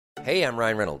Hey, I'm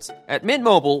Ryan Reynolds. At Mint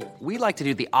Mobile, we like to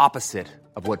do the opposite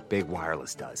of what Big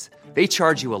Wireless does. They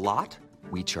charge you a lot,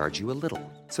 we charge you a little.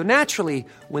 So naturally,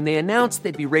 when they announced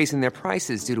they'd be raising their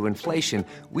prices due to inflation,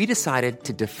 we decided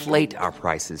to deflate our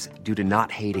prices due to not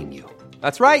hating you.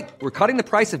 That's right. We're cutting the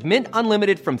price of Mint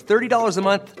Unlimited from $30 a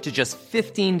month to just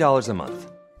 $15 a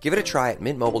month. Give it a try at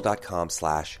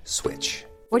mintmobile.com/switch.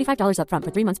 $45 up front for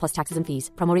 3 months plus taxes and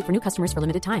fees. Promo rate for new customers for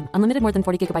limited time. Unlimited more than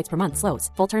 40 gigabytes per month. Slows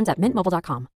full terms at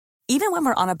mintmobile.com. Even when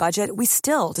we're on a budget, we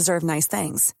still deserve nice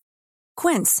things.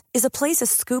 Quince is a place to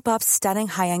scoop up stunning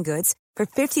high-end goods for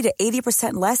 50 to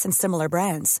 80% less than similar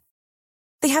brands.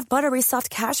 They have buttery soft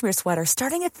cashmere sweaters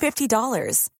starting at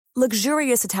 $50,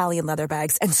 luxurious Italian leather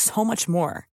bags, and so much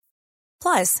more.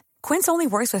 Plus, Quince only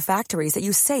works with factories that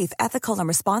use safe, ethical, and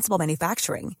responsible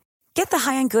manufacturing. Get the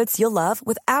high-end goods you'll love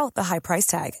without the high price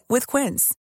tag with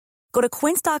Quince. Go to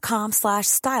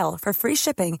quince.com/style for free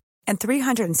shipping and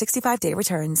 365-day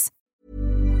returns.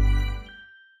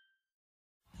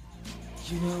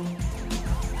 You know,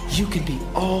 you can be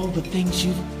all the things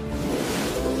you've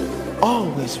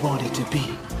always wanted to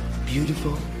be.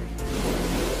 Beautiful,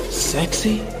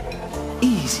 sexy,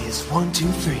 easy as 1, 2,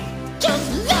 3.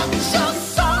 Just let your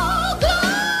soul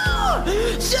glow.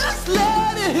 Just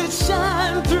let it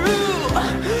shine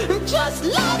through. Just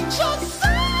let your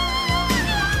soul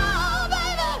glow,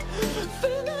 baby.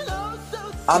 Feeling oh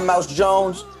so. I'm Mouse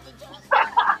Jones.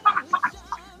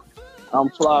 I'm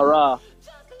Fly Ra.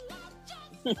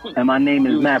 And my name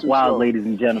is Matt Wild, ladies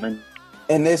and gentlemen.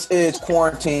 And this is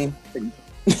Quarantine.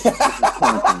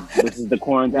 This is the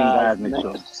Quarantine Guys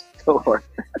Next Door.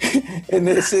 And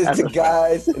this is the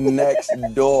Guys Next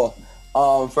Door.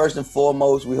 First and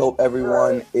foremost, we hope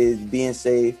everyone is being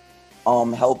safe.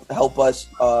 Help us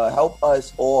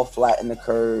all flatten the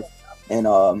curve, and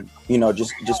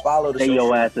just follow the stay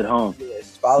your ass at home.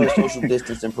 Yes, follow the social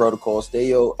distancing protocol. Stay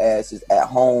your asses at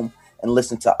home and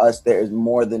listen to us. There is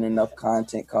more than enough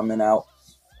content coming out.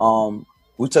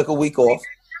 We took a week off,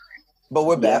 but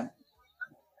we're back.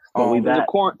 It was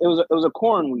a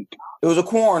corn week. It was a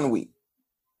corn week.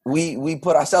 We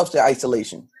put ourselves to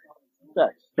isolation.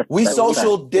 We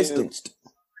social distanced.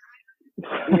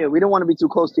 Yeah, we didn't want to be too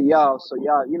close to y'all, so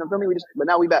y'all, feel me? But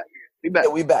now we back. Yeah,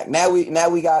 we back. Now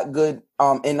we got good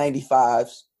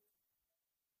N95s.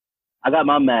 I got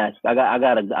my mask. I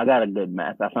got a good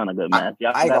mask. I found a good mask.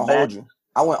 I ain't gonna hold you.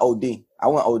 I went OD.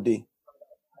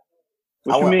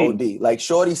 What you mean? OD. Like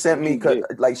Shorty sent me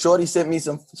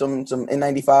some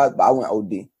N95, but I went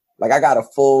OD. Like I got a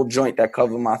full joint that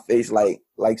covered my face like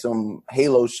some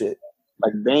Halo shit.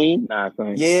 Like Bane? Nah,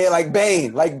 son. Yeah, like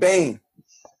Bane.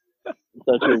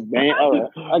 Such as Bane. All right,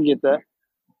 I get that.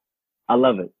 I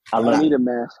love it. I need a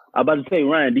mask. I'm about to say,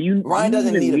 Ryan, Ryan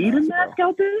doesn't need a mask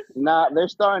out there? Nah, they're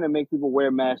starting to make people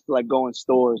wear masks to like go in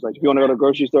stores. Like if you want to go to the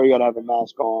grocery store, you gotta have a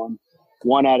mask on,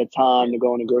 one at a time to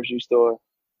go in the grocery store.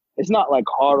 It's not like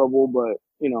horrible, but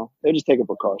they just take a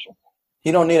precaution.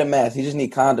 He don't need a mask. He just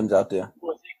need condoms out there.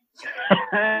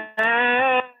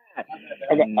 I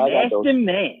got those. Nasty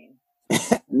man.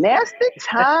 Nasty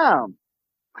time.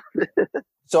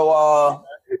 So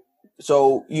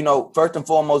first and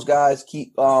foremost, guys,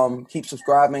 keep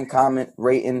subscribing, comment,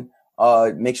 rating.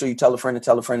 Make sure you tell a friend to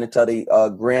tell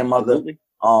the grandmother.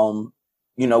 Absolutely.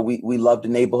 We love the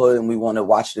neighborhood and we want to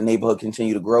watch the neighborhood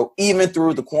continue to grow even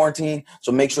through the quarantine.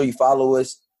 So make sure you follow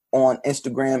us on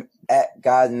Instagram at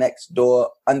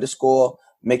guysnextdoor_.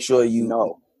 Make sure you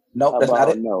Nope, that's not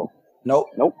it.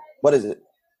 Nope. What is it?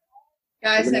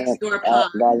 Guys Next Door Pod.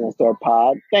 Guys Next Door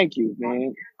Pod. Thank you,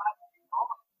 man.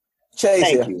 Chase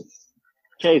Thank here. you.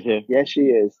 Chase here. Yes, she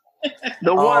is.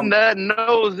 The one that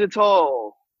knows it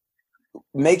all.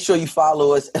 Make sure you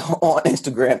follow us on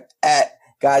Instagram at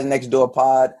Guys Next Door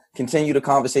Pod. Continue the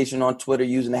conversation on Twitter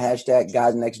using the hashtag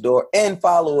Guys Next Door, and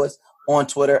follow us on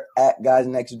Twitter at Guys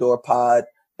Next Door Pod.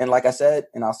 And like I said,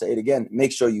 and I'll say it again,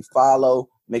 make sure you follow,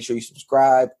 make sure you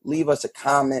subscribe, leave us a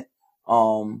comment,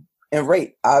 and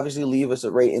rate. Obviously, leave us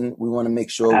a rating. We want to make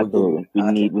sure Absolutely.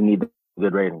 We need a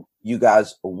good rating. You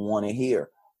guys want to hear.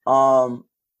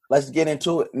 Let's get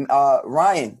into it.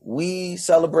 Ryan, we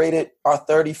celebrated our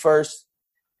 31st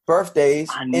birthdays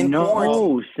in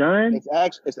quarantine. Son.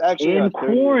 It's actually in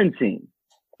quarantine.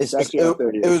 It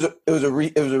was a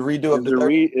redo of the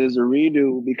 30. It was a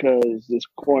redo because this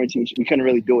quarantine we couldn't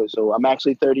really do it. So I'm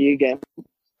actually 30 again.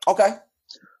 Okay.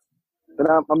 But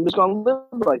I'm just gonna live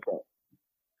like that.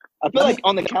 I feel like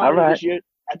on the calendar this year,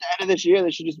 at the end of this year,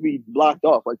 they should just be blocked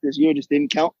off. Like this year just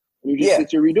didn't count. And you just get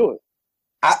to redo it.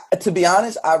 To be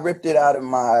honest, I ripped it out of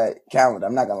my calendar.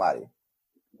 I'm not gonna lie to you.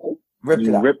 Ripped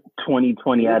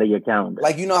 2020 out of your calendar.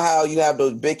 Like, you know how you have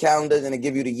those big calendars and they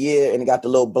give you the year and it got the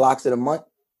little blocks of the month?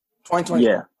 2020.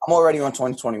 Yeah. I'm already on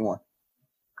 2021.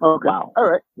 Okay. Wow. All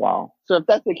right. Wow. So if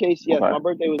that's the case, yes, Okay. my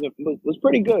birthday was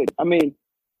pretty good. I mean,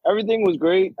 everything was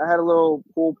great. I had a little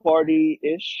pool party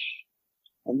ish,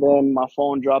 and then my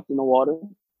phone dropped in the water.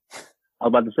 I was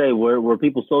about to say, were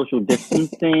people social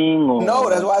distancing? Or... No,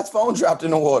 that's why his phone dropped in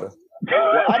the water.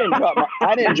 Well, I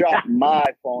didn't drop my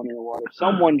phone in the water.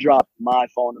 Someone dropped my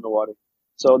phone in the water.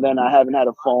 So then I haven't had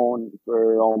a phone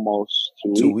for almost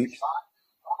 2 weeks.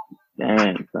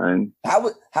 Dang, son. How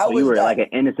so you were that? Like an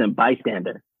innocent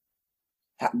bystander.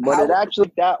 But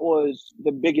that was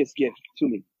the biggest gift to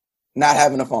me. Not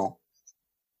having a phone.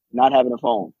 Not having a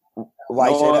phone. Why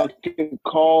no you say one that? could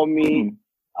call me.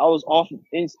 I was off of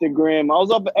Instagram. I was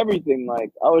off of everything.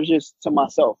 Like, I was just to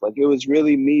myself. Like, it was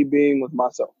really me being with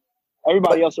myself.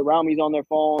 Everybody else around me is on their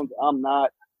phones. I'm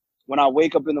not. When I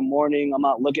wake up in the morning, I'm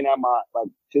not looking at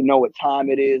to know what time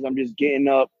it is. I'm just getting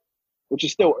up, which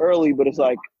is still early, but it's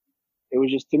like, it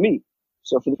was just to me.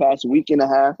 So for the past week and a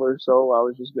half or so, I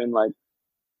was just been like,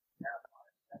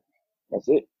 that's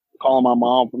it. Calling my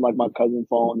mom from like my cousin's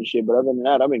phone and shit. But other than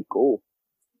that, I've been cool.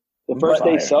 The first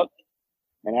day sucked.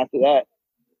 And after that.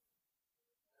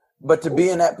 But to be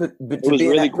in that, it was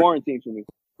really quarantine for me.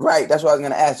 Right. That's what I was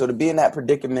going to ask. So to be in that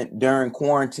predicament during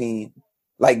quarantine,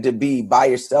 like to be by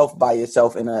yourself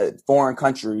in a foreign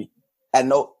country,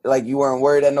 you weren't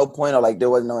worried at no point, or like there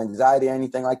was no anxiety or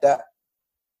anything like that?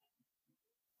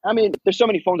 I mean, there's so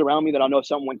many phones around me that I know if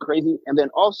something went crazy. And then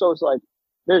also it's like,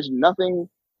 there's nothing.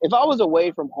 If I was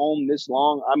away from home this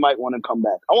long, I might want to come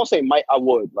back. I won't say might, I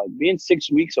would. Like being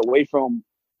 6 weeks away from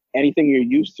anything you're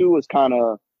used to is kind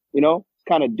of,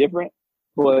 kind of different.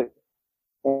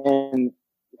 And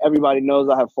everybody knows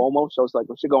I have FOMO. So it's like,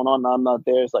 what's going on now? I'm not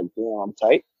there. It's like, damn, I'm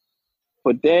tight.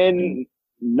 But then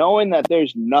knowing that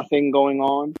there's nothing going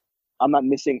on, I'm not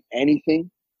missing anything.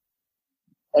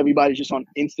 Everybody's just on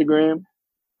Instagram.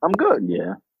 I'm good.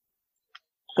 Yeah.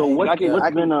 So what's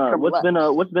been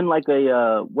like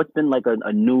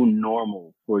a new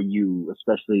normal for you,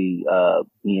 especially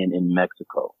being in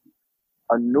Mexico?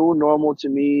 A new normal to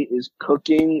me is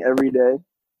cooking every day.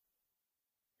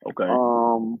 Okay.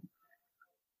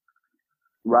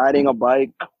 Riding a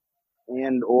bike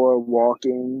and or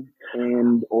walking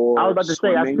and or I was about to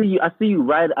swimming. say I see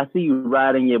you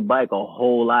riding your bike a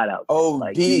whole lot out. Oh,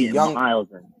 like young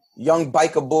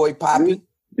biker boy Poppy.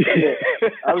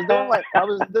 I was doing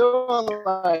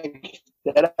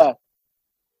that.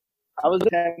 I was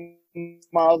 10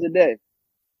 miles a day,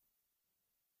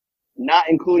 not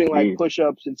including like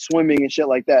push-ups and swimming and shit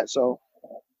like that. So,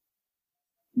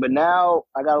 but now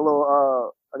I got a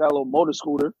little motor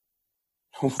scooter.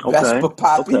 Vespa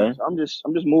Poppy. Okay. So I'm just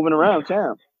moving around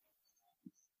town.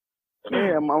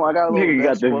 Yeah, I got a little. Nigga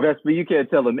got the Vespa. You can't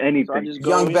tell him anything. So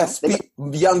young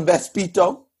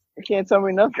Vespito. You can't tell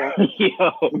me nothing.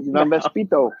 Young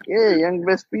Vespito. Yeah, young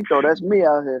Vespito. That's me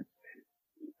out here.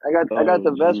 I got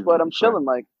the Vespa, but I'm chilling.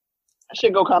 Like, that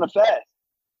shit go kind of fast.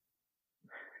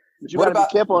 But you gotta be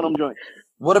careful on them joints.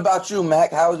 What about you,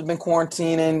 Mac? How has it been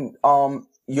quarantining?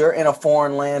 You're in a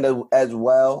foreign land as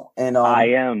well, and I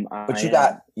am.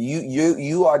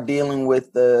 You are dealing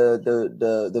with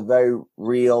the very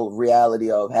real reality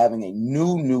of having a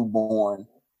newborn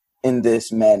in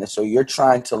this madness. So you're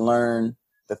trying to learn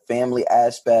the family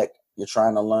aspect. You're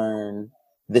trying to learn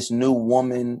this new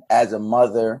woman as a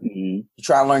mother. Mm-hmm. You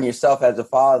try to learn yourself as a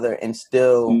father, and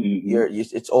still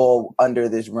it's all under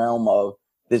this realm of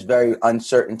this very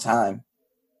uncertain time.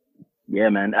 Yeah,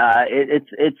 man.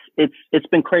 It's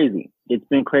been crazy. It's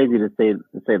been crazy to say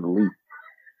the least.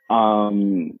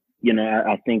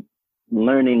 I think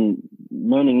learning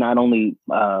not only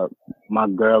my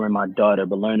girl and my daughter,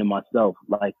 but learning myself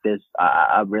like this.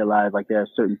 I realize like there are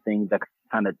certain things that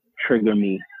kind of trigger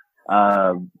me.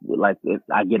 Like if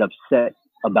I get upset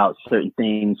about certain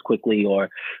things quickly, or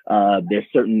there's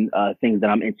certain things that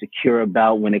I'm insecure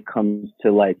about when it comes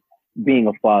to like being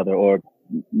a father, or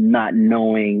not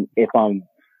knowing if I'm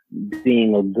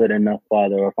being a good enough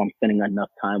father, or if I'm spending enough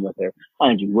time with her.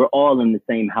 Mind you, we're all in the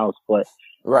same house, but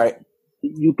right,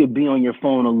 you could be on your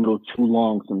phone a little too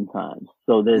long sometimes.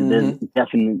 So there's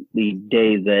definitely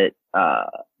days that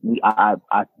I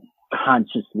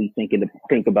consciously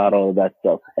think about all of that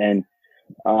stuff, and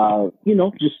I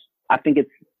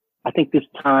think this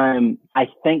time, I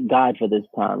thank God for this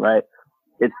time, right?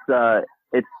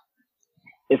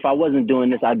 If I wasn't doing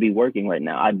this, I'd be working right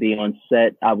now. I'd be on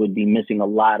set. I would be missing a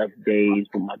lot of days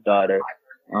with my daughter.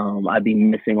 I'd be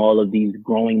missing all of these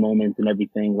growing moments and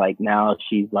everything. Like now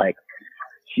she's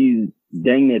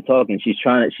dang near talking. She's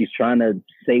trying to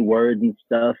say words and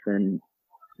stuff. And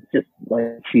just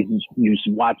like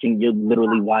you're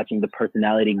literally watching the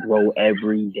personality grow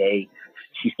every day.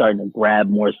 She's starting to grab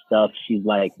more stuff. She's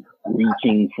like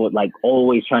reaching for, like,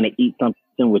 always trying to eat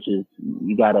something, which is,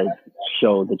 you gotta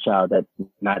show the child that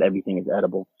not everything is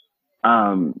edible.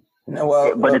 But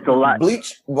it's a lot.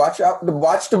 Bleach, watch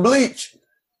the bleach.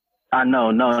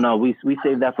 No. We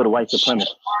save that for the white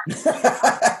supremacists.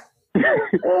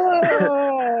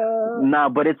 Nah,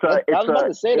 but I was about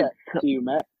to say that to you,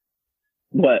 Matt.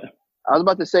 What? I was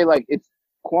about to say, like, it's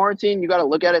quarantine. You got to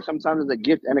look at it sometimes as a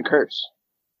gift and a curse.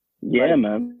 Yeah, like,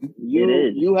 man. It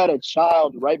is. You had a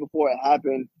child right before it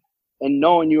happened, and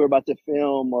knowing you were about to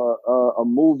film a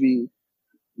movie,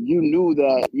 you knew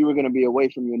that you were going to be away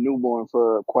from your newborn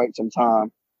for quite some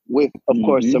time. With, of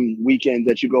course, some weekends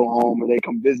that you go home or they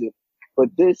come visit.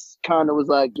 But this kind of was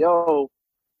like, yo,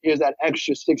 here's that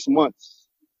extra 6 months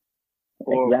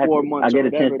or 4 months. I get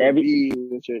a chance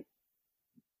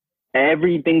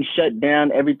everything shut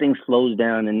down, everything slows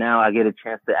down, and now I get a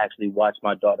chance to actually watch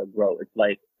my daughter grow. It's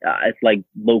like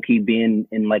low key being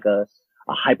in like a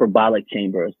hyperbolic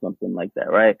chamber or something like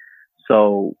that, right?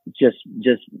 So just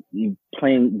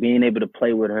being able to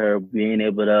play with her, being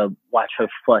able to watch her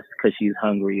fuss because she's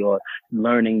hungry, or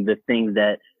learning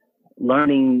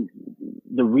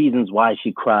the reasons why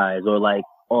she cries, or like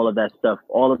all of that stuff.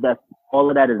 All of that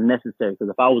is necessary, because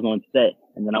if I was on set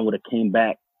and then I would have came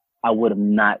back, I would have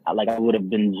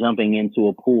been jumping into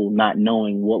a pool not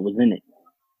knowing what was in it.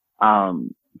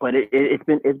 But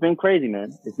it's been crazy,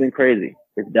 man. It's been crazy.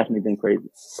 It's definitely been crazy.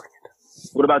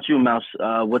 What about you, Mouse?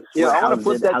 I want to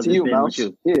put that to you, Mouse.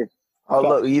 Yeah. Oh,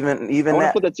 look, even I want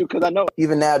to put that to you because I know.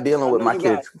 Even now, dealing with my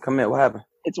kids. Come here, what happened?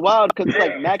 It's wild because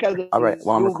like Mac has a all right.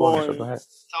 Well, I'm recording, newborn,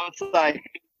 so go ahead.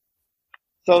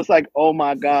 So it's like, oh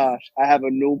my gosh, I have a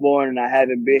newborn and I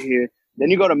haven't been here. Then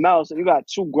you go to Mouse and you got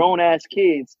 2 grown ass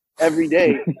kids every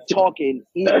day talking,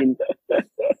 eating,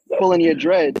 pulling your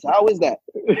dreads. How is that?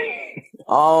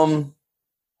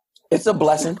 It's a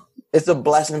blessing. It's a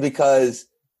blessing because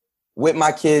with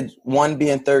my kids, one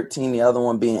being 13, the other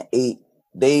one being 8,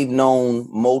 they've known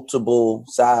multiple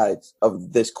sides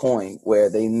of this coin, where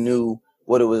they knew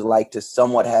what it was like to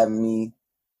somewhat have me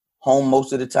home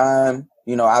most of the time.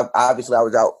 You know, I was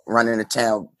out running the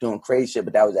town doing crazy shit,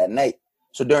 but that was at night.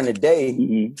 So during the day,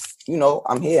 you know,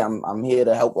 I'm here. I'm here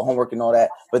to help with homework and all that.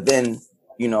 But then,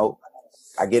 you know,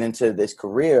 I get into this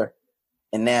career,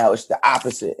 and now it's the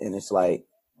opposite. And it's like,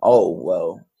 oh,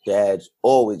 well, dad's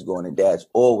always going and dad's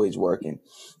always working.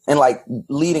 And like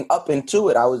leading up into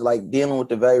it, I was like dealing with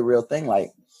the very real thing.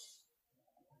 Like,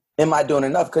 am I doing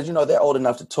enough? Because, you know, they're old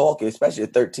enough to talk, especially a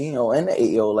 13-year-old and the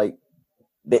 8-year-old. Like,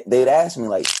 they'd ask me,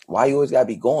 like, why you always got to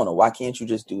be going? Or why can't you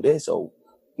just do this? Or,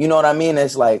 you know what I mean?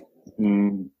 It's like,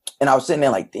 and I was sitting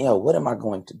there like, damn, what am I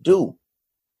going to do?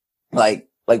 Like,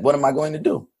 what am I going to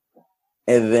do?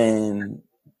 And then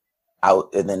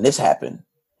this happened.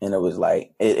 And it was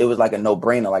like, it was like a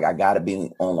no-brainer. Like, I got to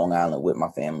be on Long Island with my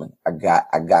family. I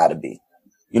got to be.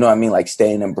 You know what I mean? Like,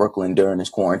 staying in Brooklyn during this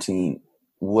quarantine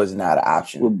was not an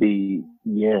option. Would be,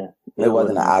 yeah. It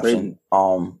wasn't an option.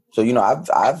 Crazy. So, you know,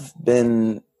 I've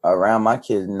been around my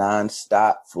kids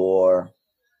nonstop for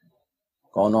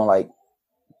going on like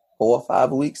 4 or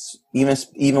 5 weeks,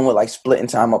 even with like splitting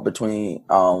time up between,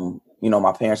 you know,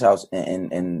 my parents' house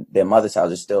and their mother's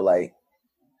house. Is still like,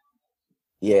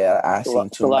 yeah, I seen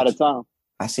too much. A lot of time.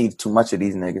 I see too much of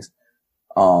these niggas.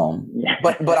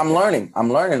 But I'm learning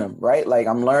them, right? Like,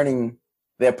 I'm learning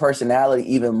their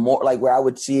personality even more, like where I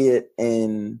would see it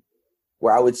in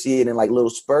like little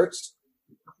spurts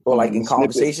or like in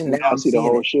conversation. Now I'm seeing the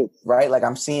whole shit, right? Like,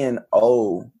 I'm seeing,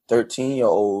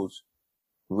 13-year-olds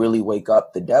really wake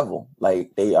up the devil.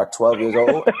 Like, they are 12 years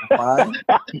old, fine.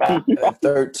 At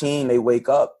 13, they wake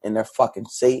up and they're fucking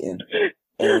Satan.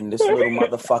 And this little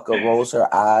motherfucker rolls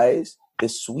her eyes.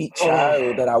 This sweet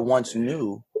child that I once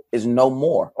knew is no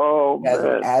more. She has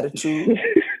an attitude.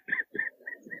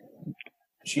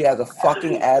 She has a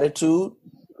fucking attitude.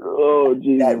 Oh,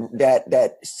 geez.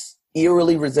 That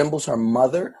eerily resembles her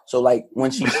mother. So, like, when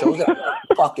she shows up,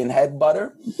 fucking head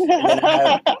butter. And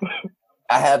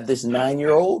I have this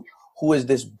 9-year-old who is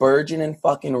this burgeoning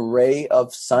fucking ray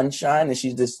of sunshine, and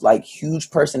she's this like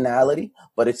huge personality.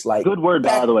 But it's like, good word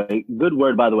by the way,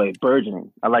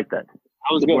 burgeoning. I like that.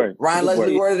 That was good. Word. Ryan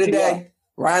Leslie word of the day.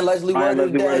 Ryan Leslie word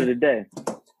of the day.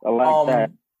 I like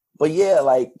that. But yeah,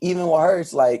 like, even with her,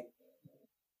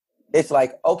 it's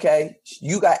like, okay,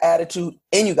 you got attitude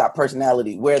and you got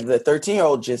personality, where the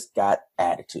 13-year-old just got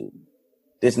attitude.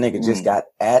 This nigga just got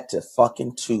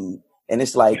fucking-tude. And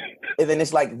it's like,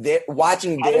 they're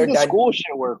watching their... How does the school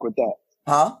shit work with that?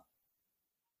 Huh?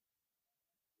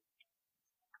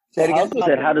 Say it again.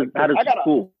 Said, how does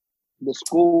school? The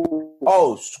school.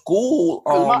 Oh, school.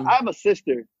 I have a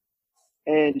sister,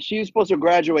 and she's supposed to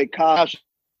graduate college.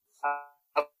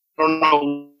 I don't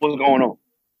know what's going on.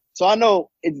 So I know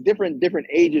it's different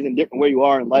ages and different where you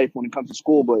are in life when it comes to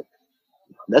school, but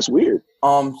that's weird.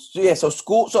 So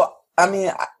school. So I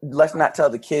mean, let's not tell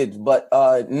the kids, but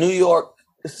New York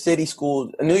City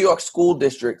schools, New York school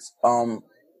districts,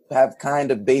 have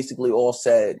kind of basically all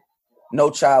said no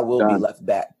child will be left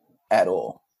back at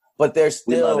all. But there's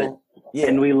still,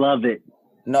 and we love it.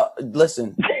 No,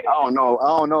 listen. I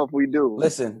don't know if we do.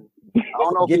 Listen. I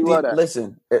don't know if we love that.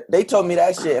 Listen. They told me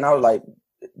that shit, and I was like,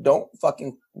 don't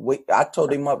fucking wait. I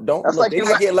told them up. Don't. That's Look, like they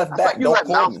might get left back. Like don't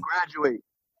call Mouse me. Graduate.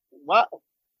 What?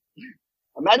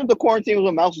 Imagine the quarantine was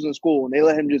when Mouse was in school and they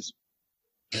let him just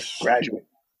graduate.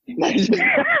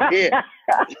 Yeah,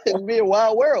 it'd be a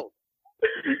wild world.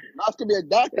 Mouse could be a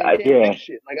doctor. Yeah.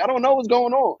 Shit. Like I don't know what's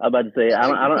going on. I'm about to say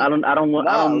I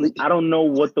don't know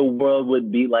what the world would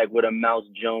be like with a Mouse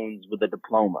Jones with a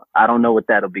diploma. I don't know what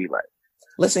that'll be like.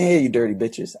 Listen here, you dirty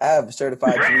bitches. I have a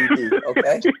certified GED.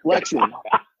 Okay, flexing.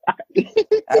 I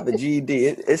have a GED.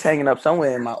 It's hanging up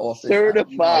somewhere in my office.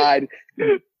 Certified.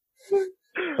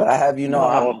 But I have,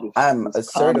 I'm a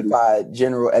certified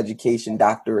general education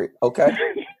doctorate. Okay.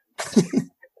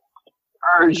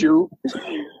 Urge you.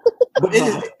 But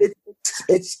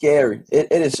it's scary.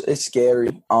 It's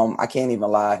scary. I can't even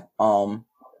lie.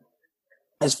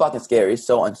 It's fucking scary. It's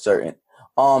so uncertain.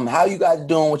 How you guys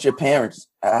doing with your parents?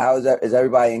 How is that? Is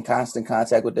everybody in constant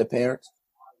contact with their parents?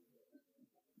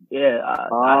 Yeah,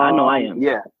 I know I am.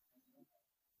 Yeah.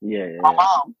 Yeah. My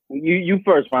mom. You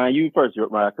first, Ryan. You first,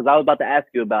 Ryan, because I was about to ask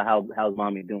you about how's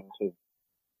mommy doing too.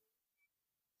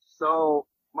 So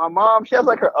my mom, she has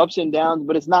like her ups and downs,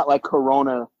 but it's not like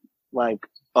Corona like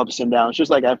ups and downs. It's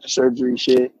just like after surgery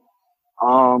shit.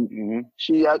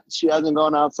 She hasn't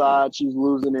gone outside. She's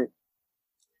losing it,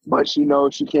 but she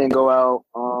knows she can't go out.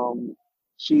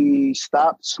 She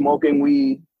stopped smoking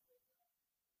weed,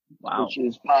 which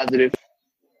is positive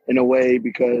in a way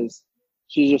because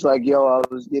she's just like, yo, I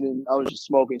was just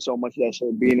smoking so much of that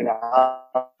shit being in the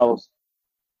house.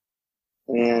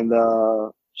 And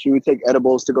she would take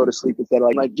edibles to go to sleep instead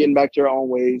of like getting back to her own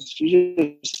ways.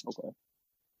 She's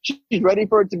ready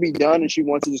for it to be done and she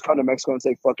wants to just come to Mexico and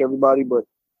say fuck everybody, but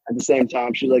at the same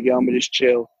time she's like, yo, I'm gonna just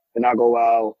chill and not go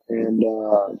out and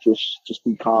just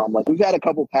be calm. Like we've had a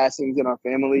couple passings in our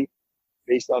family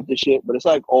based off this shit, but it's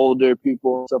like older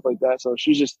people and stuff like that. So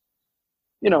she's just,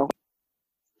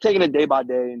 taking it day by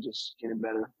day and just getting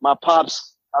better. My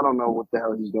pops, I don't know what the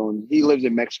hell he's doing. He lives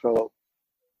in Mexico,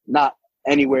 not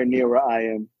anywhere near where I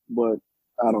am, but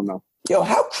I don't know. Yo,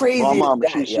 how crazy my mom,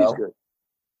 is that, she's good.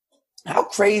 How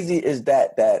crazy is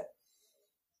that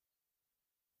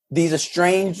these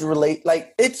estranged like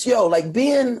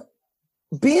being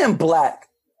black.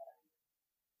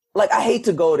 Like I hate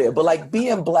to go there, but like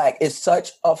being black is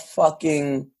such a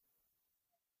fucking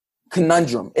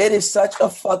conundrum. It is such a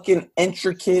fucking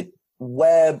intricate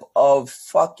web of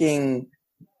fucking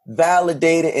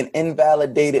validated and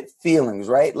invalidated feelings,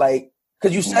 right? Like,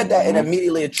 because you said that and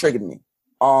immediately it triggered me.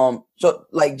 So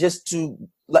like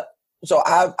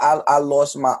I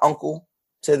lost my uncle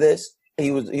to this.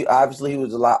 He was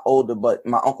a lot older, but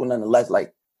my uncle nonetheless.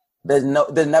 Like, there's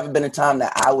never been a time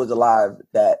that I was alive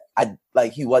that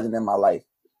he wasn't in my life.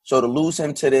 So to lose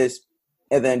him to this.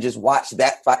 And then just watch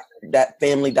that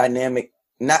family dynamic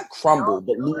not crumble,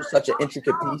 but lose such an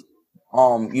intricate piece.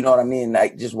 You know what I mean?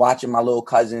 Like just watching my little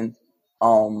cousin,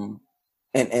 and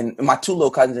my two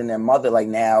little cousins and their mother, like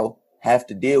now have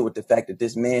to deal with the fact that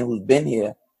this man who's been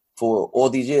here for all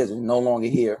these years is no longer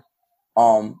here.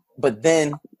 But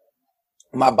then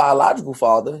my biological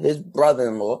father, his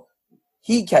brother-in-law,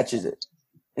 he catches it,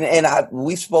 and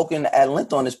we've spoken at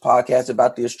length on this podcast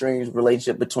about the estranged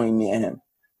relationship between me and him.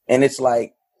 And it's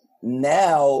like,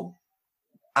 now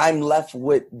I'm left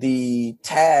with the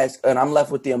task and I'm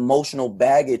left with the emotional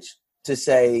baggage to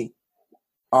say,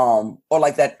 or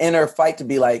like that inner fight to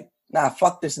be like, nah,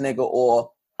 fuck this nigga,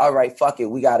 or all right, fuck it.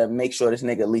 We got to make sure this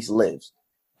nigga at least lives.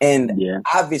 And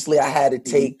obviously I had to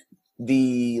take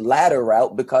the latter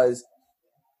route because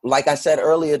like I said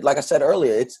earlier,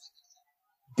 it's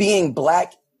being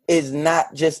black is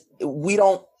not just, we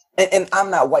don't, and I'm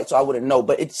not white, so I wouldn't know,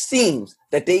 but it seems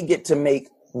that they get to make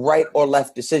right or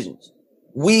left decisions.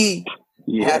 We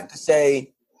have to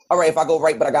say, all right, if I go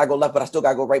right, but I got to go left, but I still got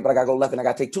to go right, but I got to go left, and I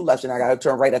got to take two lefts, and I got to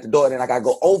turn right at the door, and then I got to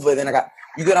go over, then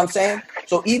you get what I'm saying?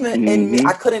 So even in me,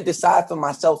 I couldn't decide for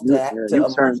myself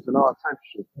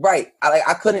right.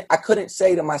 I couldn't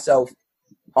say to myself,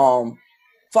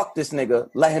 fuck this nigga,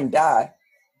 let him die,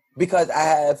 because I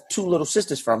have two little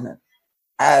sisters from him.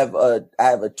 I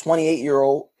have a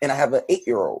 28-year-old and I have an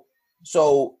 8-year-old.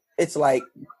 So it's like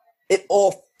it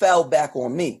all fell back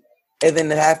on me. And then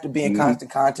to have to be in constant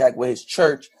contact with his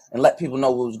church and let people know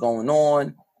what was going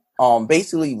on,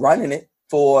 basically running it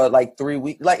for like 3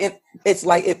 weeks. Like it's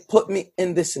like it put me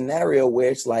in this scenario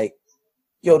where it's like,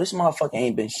 yo, this motherfucker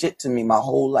ain't been shit to me my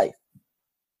whole life.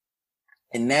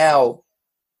 And now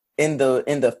in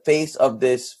the face of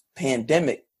this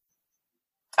pandemic,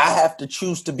 I have to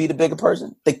choose to be the bigger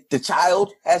person. The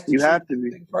child has to choose to be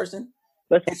the bigger person.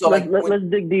 Let's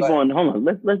dig deep on. Hold on.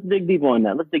 Let's dig deep on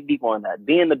that. Let's dig deep on that.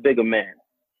 Being the bigger man.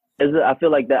 I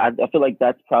feel like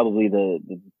that's probably the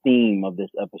theme of this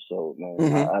episode, man.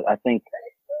 Mm-hmm.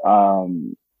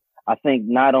 I think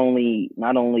not only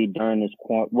during this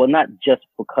quarantine, not just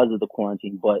because of the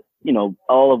quarantine, but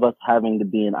all of us having to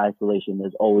be in isolation.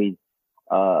 There's always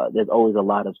a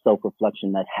lot of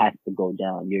self-reflection that has to go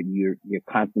down. You're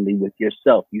constantly with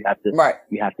yourself. You have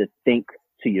to think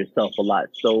to yourself a lot.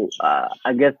 So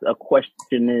I guess a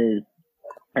question is,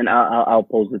 and I'll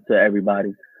pose it to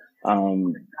everybody.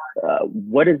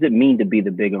 What does it mean to be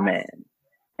the bigger man?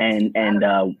 And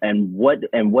what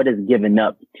is given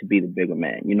up to be the bigger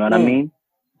man? You know what I mean?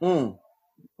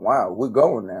 Wow, we're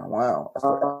going there. Wow.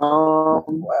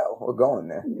 Wow, we're going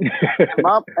there.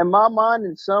 In my mind,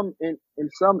 in some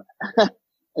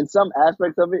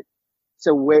aspects of it, it's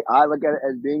a way I look at it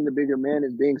as being the bigger man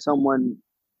is being someone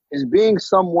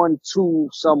to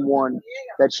someone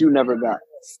that you never got.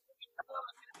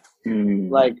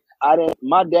 Like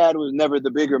my dad was never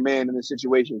the bigger man in the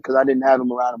situation because I didn't have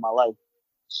him around in my life.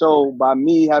 So by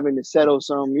me having to settle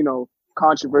some,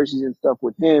 controversies and stuff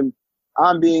with him,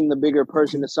 I'm being the bigger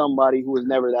person to somebody who was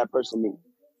never that person to me.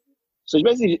 So it's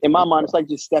basically, in my mind, it's like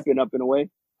just stepping up in a way.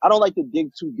 I don't like to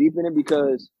dig too deep in it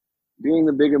because being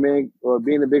the bigger man or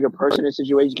being the bigger person in a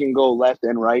situation can go left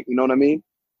and right. You know what I mean?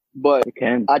 But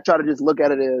I try to just look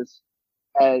at it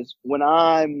as when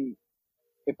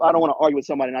if I don't want to argue with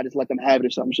somebody and I just let them have it or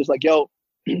something, it's just like, yo,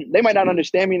 they might not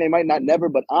understand me, they might not never,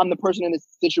 but I'm the person in this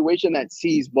situation that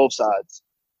sees both sides.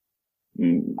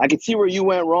 I can see where you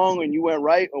went wrong and you went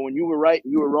right, or when you were right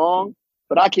and you were wrong,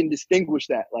 but I can distinguish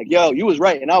that. Like, yo, you was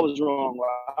right and I was wrong. Or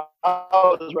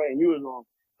I was right and you was wrong.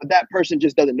 But that person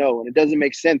just doesn't know, and it doesn't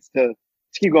make sense to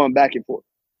keep going back and forth.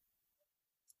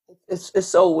 It's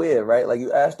so weird, right? Like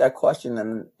you asked that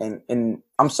question and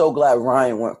I'm so glad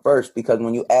Ryan went first, because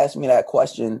when you asked me that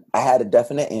question, I had a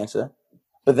definite answer,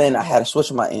 but then I had to switch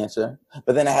my answer,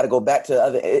 but then I had to go back to the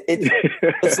other.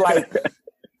 It's like,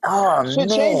 oh shit man.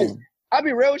 Changes. I'll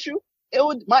be real with you.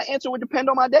 My answer would depend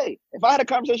on my day. If I had a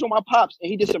conversation with my pops and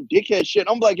he did some dickhead shit,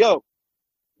 I'm like, yo,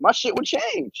 my shit would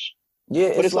change.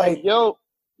 Yeah, but it's like, yo,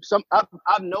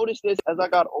 I've noticed this as I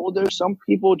got older. Some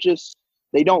people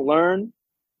they don't learn,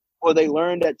 or they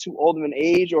learned at too old of an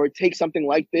age, or it takes something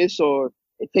like this, or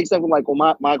it takes something like,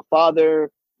 well, my father's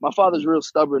real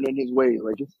stubborn in his way.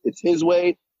 Like it's his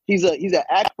way. He's an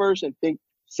act first and think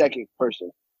second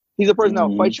person. He's a person that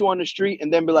will fight you on the street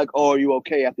and then be like, oh, are you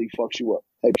okay after he fucks you up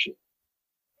type shit.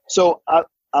 So I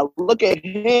look at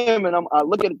him and I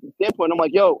look at the standpoint. I'm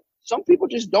like, yo, some people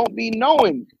just don't be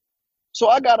knowing. So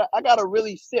I gotta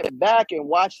really sit back and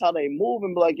watch how they move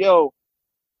and be like, yo,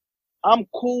 I'm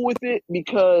cool with it,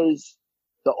 because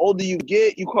the older you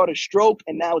get, you caught a stroke,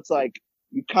 and now it's like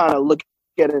you kind of look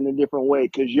at it in a different way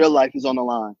because your life is on the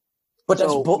line. But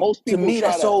so most people to me,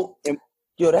 that's so.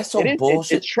 Yo, that's so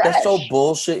bullshit. It's trash. That's so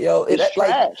bullshit, yo. It's trash.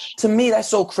 Like, to me, that's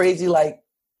so crazy. Like,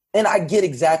 and I get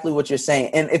exactly what you're saying.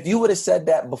 And if you would have said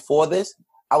that before this,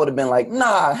 I would have been like,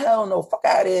 nah, hell no, fuck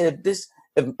out of here.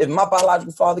 If my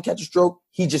biological father catch a stroke,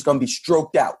 he just gonna be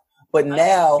stroked out. But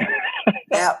now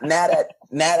that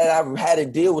I've had to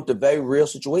deal with the very real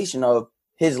situation of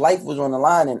his life was on the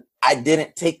line, and I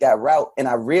didn't take that route, and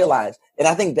I realized, and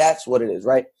I think that's what it is,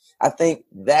 right? I think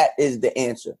that is the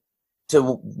answer to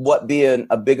what being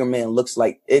a bigger man looks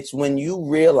like. It's when you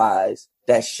realize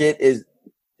that shit is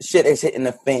hitting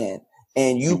the fan,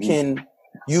 and you can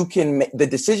the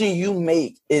decision you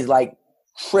make is like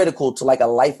critical to like a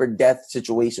life or death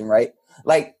situation, right?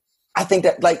 Like I think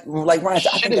that like Ryan,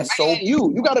 I think that's so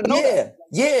you gotta know that.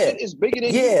 Yeah. Shit is bigger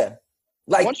than you.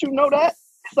 Like once you know that,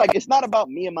 it's like it's not about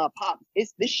me and my pop.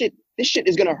 It's this shit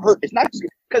is gonna hurt. It's not just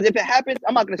because if it happens,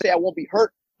 I'm not gonna say I won't be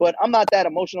hurt. But I'm not that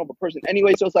emotional of a person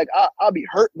anyway, so it's like I'll be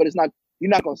hurt, but you're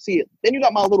not gonna see it. Then you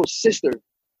got my little sister,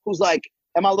 who's like,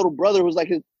 and my little brother, who's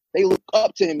like they look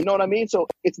up to him. You know what I mean? So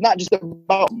it's not just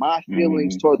about my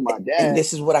feelings towards my dad. And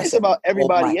this is what I said. It's about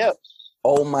everybody else.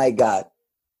 Oh my God!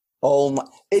 Oh my!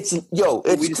 We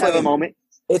just had a moment.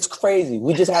 It's crazy.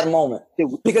 We just had a moment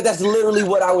because that's literally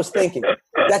what I was thinking.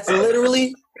 That's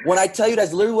literally when I tell you.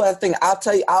 That's literally what I think. I'll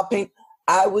tell you.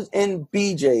 I was in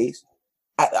BJ's.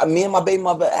 Me and my baby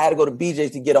mother had to go to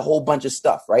BJ's to get a whole bunch of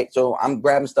stuff, right? So I'm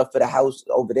grabbing stuff for the house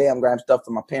over there. I'm grabbing stuff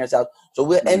for my parents' house. So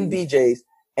we're in BJ's,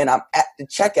 and I'm at the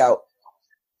checkout,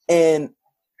 and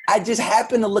I just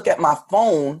happened to look at my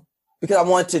phone because I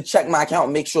wanted to check my account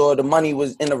and make sure the money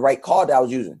was in the right card that I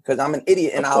was using. Because I'm an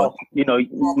idiot, and because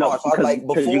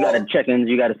you got a check-ins,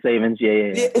 you got a savings,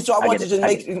 yeah. So I wanted to just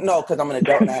make because I'm an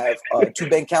adult and I have 2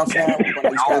 bank accounts now. When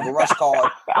I used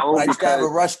to have a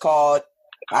rush card.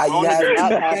 You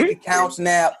have bank accounts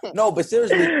now. No, but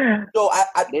seriously, so I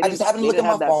just happened to look at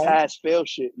my phone. Pass-fail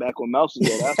shit back when Mouse was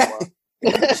there. That's why.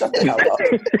 Shut the hell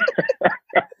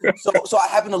up. So I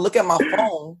happened to look at my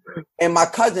phone, and my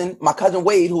cousin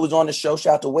Wade, who was on the show,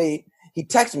 shout out to Wade, he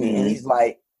texted me and he's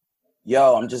like,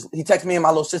 "Yo, he texted me and my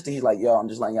little sister. He's like, "Yo, I'm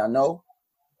just letting y'all know,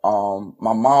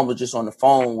 my mom was just on the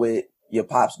phone with your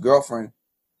pop's girlfriend,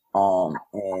 and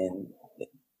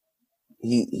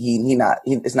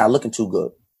it's not looking too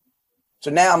good." So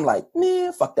now I'm like,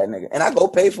 man, fuck that nigga. And I go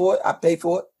pay for it. I pay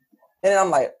for it. And then I'm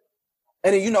like,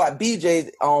 and then, at BJ's,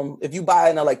 if you buy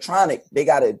an electronic, they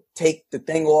got to take the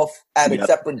thing off at a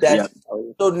separate desk.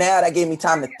 Yep. So now that gave me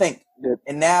time to think. Yep.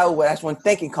 And now that's when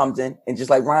thinking comes in. And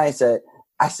just like Ryan said,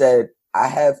 I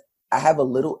have an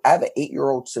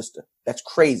 8-year-old sister. That's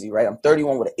crazy, right? I'm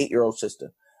 31 with an 8-year-old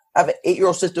sister. I have an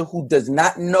 8-year-old sister who does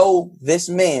not know this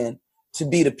man to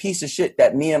be the piece of shit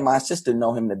that me and my sister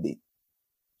know him to be.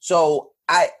 So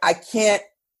I can't.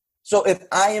 So if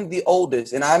I am the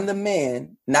oldest and I'm the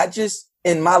man, not just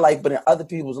in my life but in other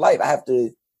people's life, I have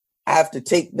to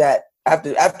take that. I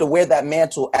have to wear that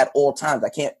mantle at all times. I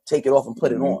can't take it off and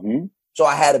put it on. So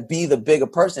I had to be the bigger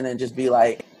person and just be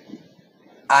like,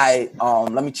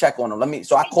 let me check on him.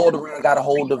 So I called around, got a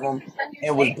hold of him,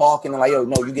 and was barking and like, yo,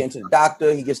 no, you get into the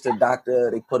doctor. He gets to the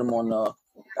doctor. They put him on the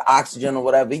oxygen or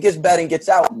whatever. He gets better and gets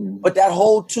out. But that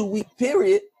whole 2-week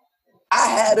period, I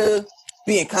had to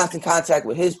be in constant contact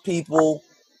with his people.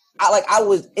 I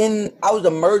was immersed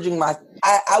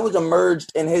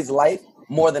in his life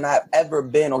more than I've ever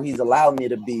been or he's allowed me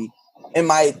to be in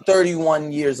my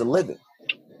 31 years of living.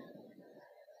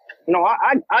 No,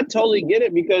 I totally get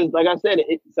it because, like I said,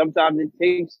 sometimes it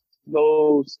takes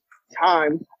those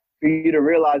times for you to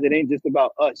realize it ain't just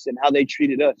about us and how they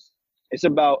treated us. It's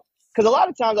about, because a lot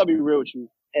of times I'll be real with you,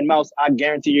 and Mouse, I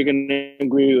guarantee you're going to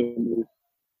agree with me.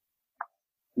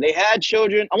 They had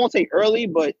children, I won't say early,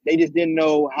 but they just didn't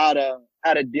know how to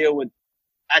deal with,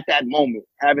 at that moment,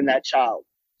 having that child.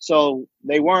 So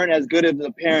they weren't as good of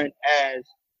a parent as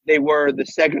they were the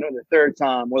second or the third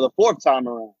time or the fourth time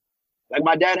around. Like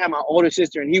my dad had my older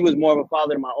sister, and he was more of a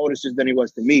father to my older sister than he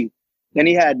was to me. Then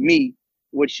he had me,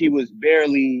 which he was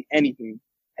barely anything.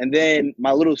 And then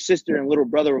my little sister and little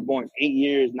brother were born 9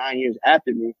 years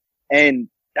after me. And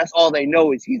that's all they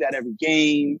know is he's at every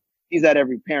game. He's at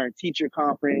every parent-teacher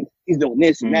conference. He's doing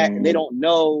this and that. And they don't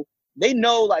know. They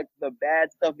know, like, the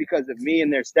bad stuff because of me,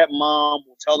 and their stepmom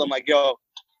will tell them, like, yo,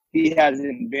 he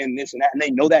hasn't been this and that. And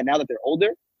they know that now that they're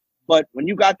older. But when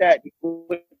you got that,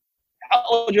 how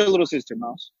old is your little sister,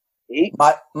 Mouse? 8?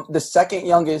 The second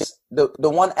youngest, the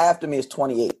one after me is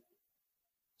 28.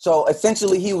 So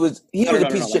essentially he was a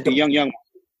piece of shit. The young one.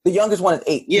 The youngest one is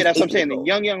 8. Yeah, that's what I'm saying. The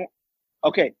young.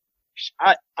 Okay.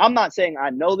 I'm not saying I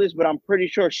know this, but I'm pretty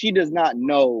sure she does not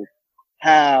know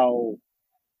how,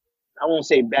 I won't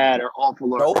say bad or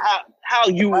awful or how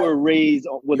you were raised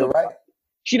with a right.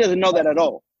 She doesn't know that at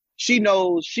all. She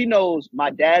knows my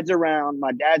dad's around,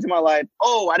 my dad's in my life.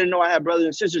 Oh, I didn't know I had brothers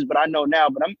and sisters, but I know now.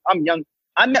 But I'm young.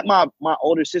 I met my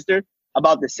older sister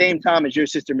about the same time as your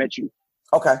sister met you.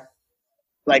 Okay.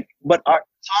 So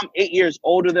I'm 8 years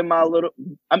older than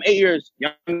I'm 8 years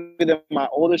younger than my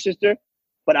older sister,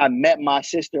 but I met my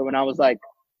sister when I was like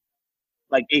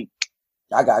 8.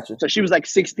 I got you. So she was like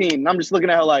 16, and I'm just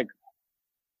looking at her like,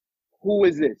 who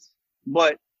is this?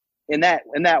 But in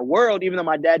that world, even though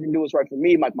my dad didn't do what's right for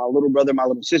me, like my little brother, my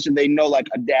little sister, they know like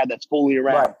a dad that's fully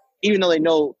around. Right. Even though they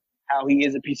know how he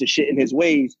is a piece of shit in his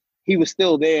ways, he was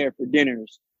still there for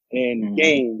dinners and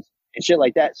games and shit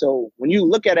like that. So when you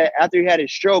look at it after he had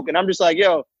his stroke, and I'm just like,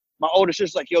 yo, my older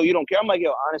sister's like, yo, you don't care? I'm like,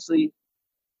 yo, honestly,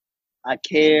 I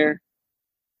care,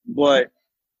 but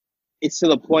it's to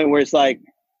the point where it's like,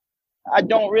 I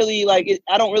don't really like it.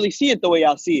 I don't really see it the way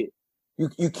y'all see it.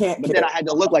 You can't. But then I had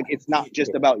to look like it's not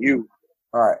just about you.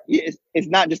 All right. It's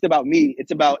not just about me.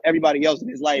 It's about everybody else in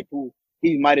his life who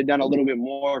he might have done a little bit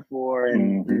more for.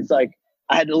 And it's like,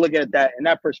 I had to look at that in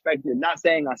that perspective, not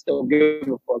saying I still give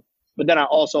a fuck, but then I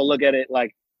also look at it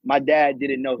like my dad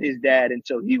didn't know his dad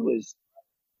until he was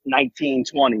 19,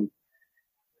 20.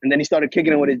 And then he started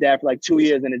kicking it with his dad for like 2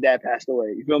 years, and his dad passed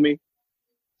away. You feel me?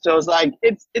 So it's like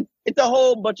it's a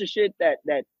whole bunch of shit that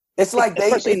it's like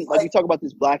especially like you talk about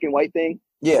this black and white thing.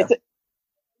 Yeah,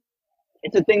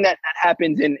 it's a thing that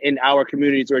happens in our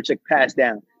communities where it's like passed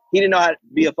down. He didn't know how to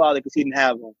be a father because he didn't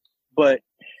have one. But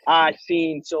I've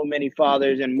seen so many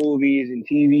fathers in movies and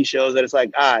TV shows that it's like,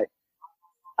 all right,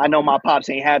 I know my pops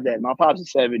ain't have that. My pops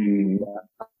is 70.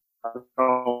 I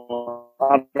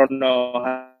don't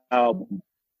know how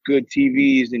good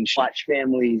TVs and watch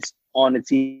families on the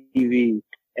TV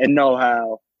and know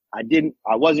how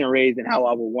I wasn't raised and how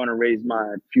I would want to raise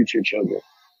my future children.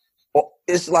 Well,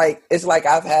 it's like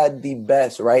I've had the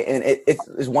best, right? And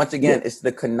it's once again, it's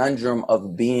the conundrum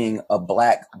of being a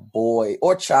black boy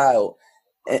or child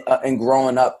and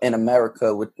growing up in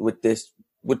America with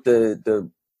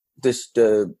the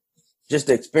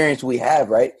experience we have,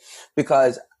 right?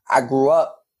 Because I grew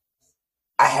up,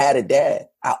 I had a dad.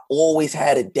 I always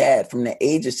had a dad from the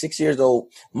age of 6 years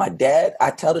old. My dad,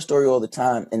 I tell the story all the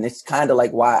time, and it's kind of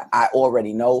like why I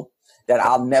already know that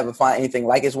I'll never find anything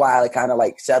like. It's why I kind of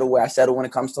like settle where I settle when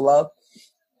it comes to love.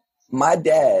 My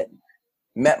dad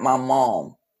met my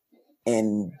mom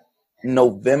in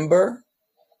November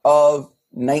of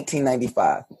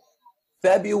 1995.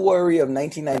 February of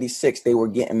 1996, they were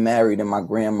getting married in my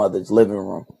grandmother's living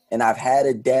room. And I've had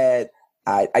a dad.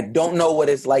 I don't know what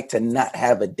it's like to not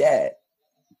have a dad,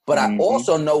 but I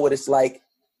also know what it's like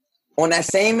on that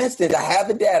same instant. I have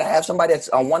a dad. I have somebody that's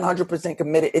 100%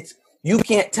 committed. You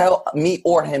can't tell me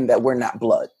or him that we're not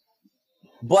blood.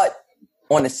 But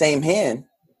on the same hand,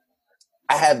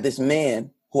 I have this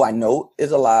man who I know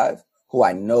is alive, who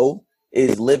I know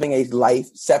is living a life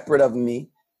separate of me.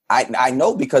 I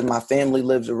know because my family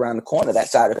lives around the corner, that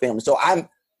side of the family. So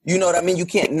you know what I mean? You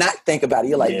can't not think about it.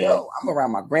 You're like, yo, I'm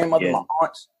around my grandmother, my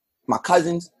aunts, my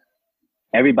cousins.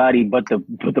 Everybody but the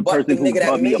person who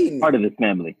brought me a part of this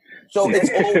family. So it's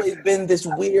always been this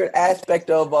weird aspect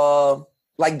of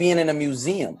like being in a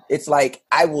museum. It's like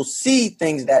I will see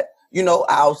things that,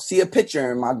 I'll see a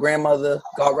picture and my grandmother,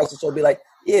 God rest her soul, be like,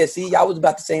 yeah, see, y'all was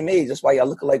about the same age. That's why y'all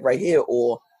look alike right here.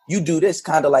 Or you do this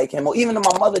kind of like him. Or even to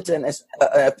my mother, to an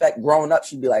effect, growing up,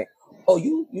 she'd be like, oh,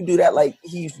 you do that like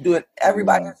he used to do it.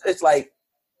 Everybody, it's like,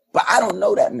 but I don't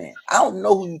know that man. I don't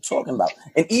know who you're talking about.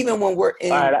 And even when we're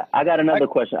in, all right, I got another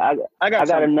question. I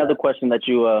got another question that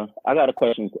you. I got a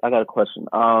question.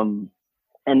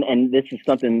 And this is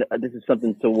something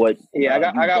to what. Yeah,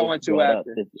 I got one too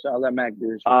after. So I'll let Mac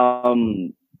do it.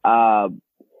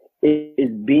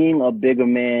 Is being a bigger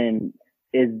man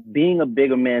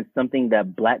something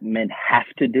that black men have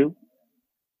to do?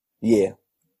 Yeah.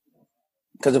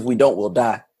 Because if we don't, we'll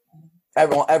die.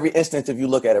 Every instance, if you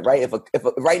look at it, right? If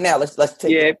right now, let's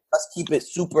keep it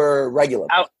super regular.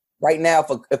 Right now,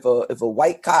 if a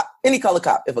white cop, any color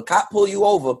cop, if a cop pull you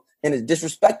over and is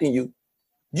disrespecting you,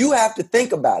 you have to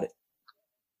think about it,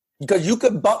 because you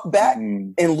could buck back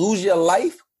and lose your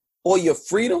life or your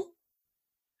freedom,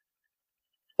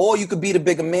 or you could be the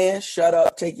bigger man, shut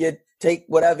up, take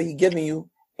whatever he giving you,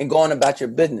 and go on about your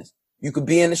business. You could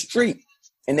be in the street.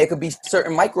 And there could be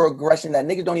certain microaggressions that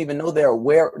niggas don't even know they're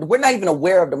aware. We're not even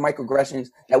aware of the microaggressions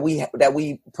that we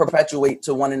perpetuate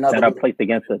to one another. That are placed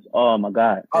against us. Oh my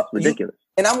God, that's ridiculous.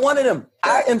 And I'm one of them.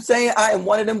 I am saying I am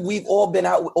one of them. We've all been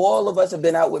out. All of us have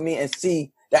been out with me and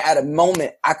see that at a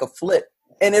moment I could flip,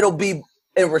 and it'll be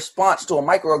in response to a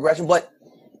microaggression. But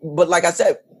like I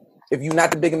said, if you're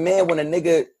not the bigger man, when a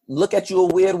nigga look at you a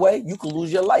weird way, you could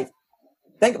lose your life.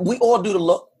 We all do the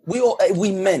look.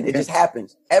 We men, it just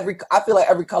happens. I feel like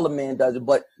every color man does it,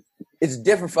 but it's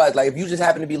different for us. Like if you just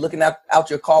happen to be looking out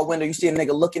your car window, you see a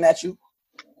nigga looking at you,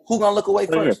 who gonna look away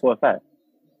first? Yeah, for a fact.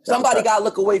 Somebody gotta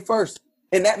look away first.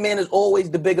 And that man is always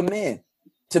the bigger man.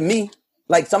 To me,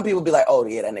 like some people be like, oh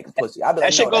yeah, that nigga pussy. I be like,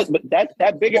 that shit goes, but that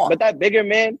bigger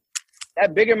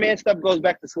man stuff goes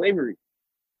back to slavery.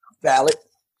 Valid.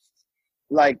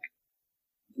 Like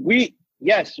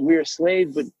yes, we're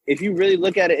slaves, but if you really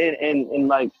look at it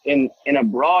in a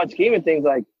broad scheme of things,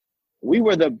 like we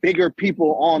were the bigger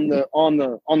people on the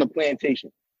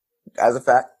plantation. As a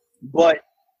fact. But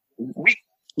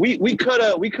we could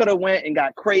have went and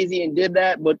got crazy and did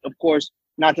that, but of course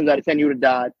 9 times out of 10 you would have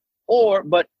died. For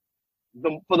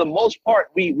the most part,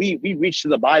 we reached to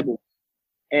the Bible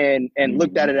and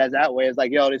looked at it as that way. It's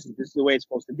like, yo, this is the way it's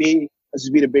supposed to be. Let's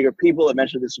just be the bigger people.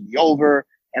 Eventually this will be over.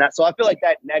 And so I feel like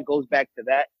that goes back to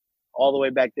that all the way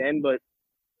back then. But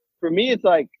for me, it's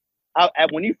like,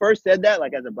 when you first said that,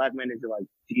 like as a black man, is like,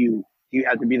 do you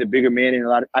have to be the bigger man?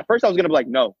 And at first I was going to be like,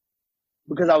 no,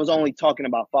 because I was only talking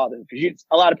about father. Because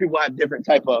a lot of people have different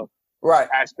type of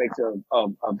aspects of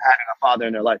having a father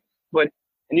in their life. But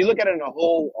when you look at it in a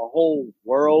whole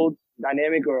world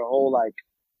dynamic or a whole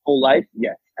life,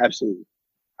 yes, absolutely.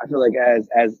 I feel like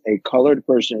as a colored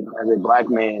person, as a black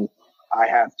man, I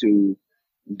have to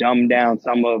dumb down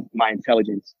some of my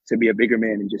intelligence to be a bigger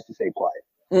man and just to stay quiet.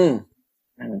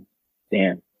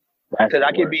 Damn. Because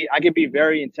I could be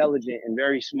very intelligent and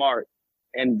very smart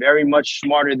and very much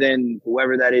smarter than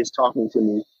whoever that is talking to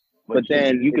me. But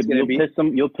then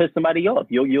you'll piss somebody off.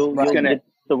 You'll get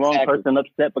the wrong person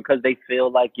upset because they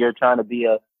feel like you're trying to be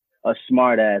a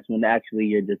smart ass when actually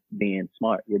you're just being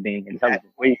smart. You're being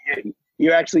intelligent.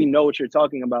 You actually know what you're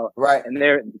talking about. Right.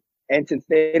 And since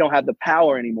they don't have the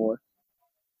power anymore,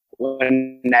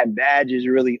 when that badge is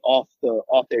really off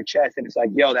their chest and it's like,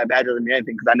 yo, that badge doesn't mean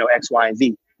anything because I know X, Y, and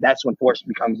Z. That's when force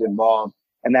becomes involved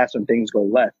and that's when things go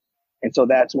left. And so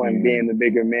that's when being the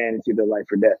bigger man is either life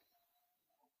or death.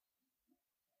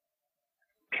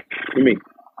 For me.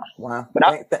 Wow. But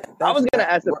I was going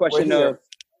to ask the question of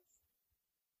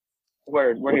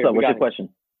we're What's here. up? What's your question?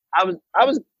 I was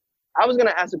going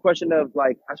to ask the question of,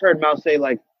 like, I heard Mouse say,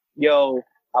 like, yo,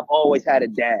 I've always had a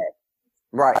dad.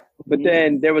 Right. But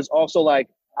then there was also, like,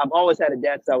 I've always had a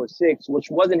dad since I was 6, which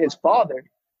wasn't his father,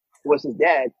 it was his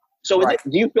dad. So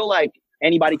do you feel like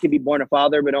anybody can be born a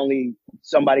father, but only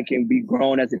somebody can be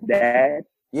grown as a dad?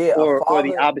 Yeah. Or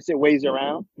the opposite ways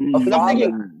around? Because I'm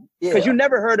thinking, because you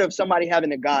never heard of somebody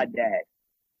having a god dad.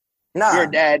 Nah. You're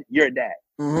a dad.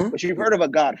 Mm-hmm. But you've heard of a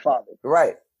godfather.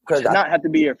 Right. Does not have to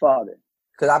be your father.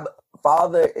 Because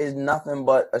father is nothing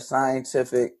but a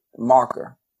scientific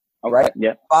marker. All right.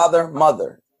 Yeah. Father,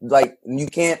 mother. Like you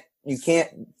can't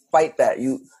fight that.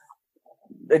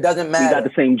 It doesn't matter. You got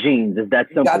the same genes. It's that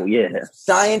simple. Yeah.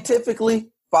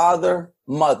 Scientifically, father,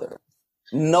 mother.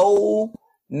 No,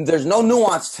 there's no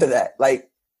nuance to that. Like,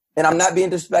 and I'm not being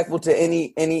disrespectful to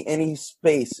any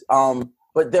space.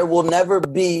 But there will never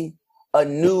be a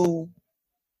new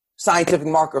scientific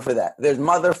marker for that. There's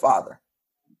mother, father.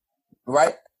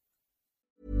 Right?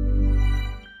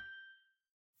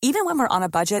 Even when we're on a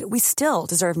budget, we still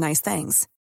deserve nice things.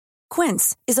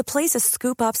 Quince is a place to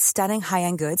scoop up stunning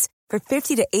high-end goods for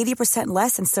 50 to 80%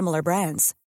 less than similar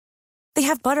brands. They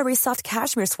have buttery soft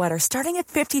cashmere sweaters starting at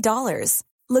 $50,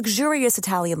 luxurious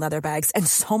Italian leather bags, and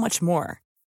so much more.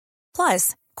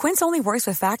 Plus, Quince only works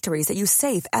with factories that use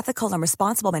safe, ethical, and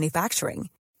responsible manufacturing.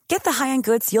 Get the high-end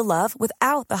goods you'll love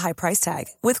without the high price tag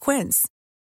with Quince.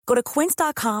 Go to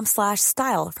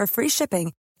quince.com/style for free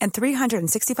shipping and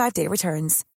 365-day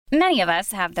returns. Many of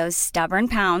us have those stubborn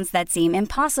pounds that seem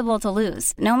impossible to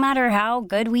lose, no matter how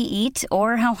good we eat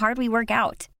or how hard we work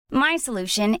out. My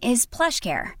solution is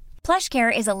PlushCare.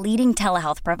 PlushCare is a leading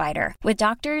telehealth provider with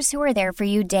doctors who are there for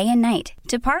you day and night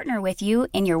to partner with you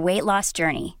in your weight loss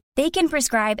journey. They can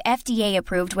prescribe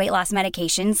FDA-approved weight loss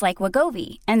medications like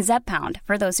Wegovy and Zepbound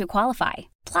for those who qualify.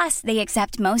 Plus, they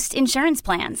accept most insurance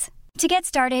plans. To get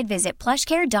started, visit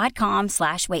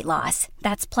plushcare.com/weightloss.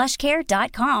 That's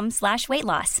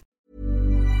plushcare.com/weightloss.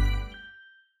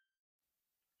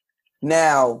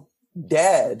 Now,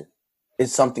 dad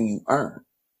is something you earn.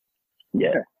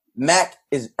 Yeah. Mac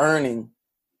is earning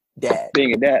dad.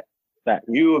 Being a dad.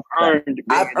 You have earned.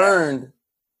 I've earned,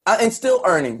 and still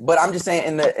earning, but I'm just saying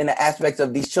in the aspects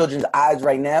of these children's eyes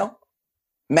right now,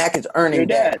 Mac is earning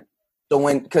dad. So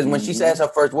when she says her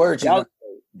first word, she's like,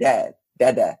 dad.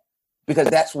 Because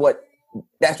that's what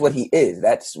he is.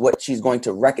 That's what she's going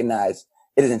to recognize.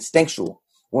 It is instinctual.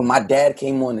 When my dad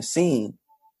came on the scene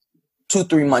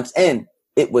 2-3 months in,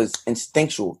 it was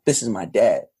instinctual. This is my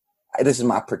dad. This is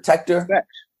my protector.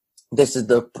 This is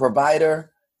the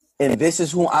provider. And this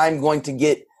is who I'm going to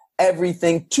get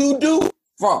everything to do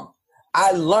from.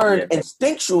 I learned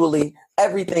instinctually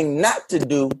everything not to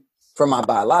do from my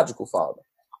biological father.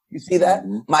 You see that?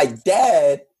 Mm-hmm. My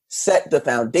dad set the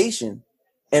foundation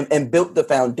and built the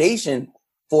foundation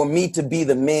for me to be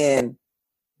the man,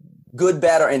 good,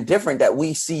 bad, or indifferent that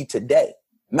we see today.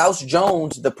 Mouse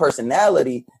Jones, the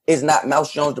personality, is not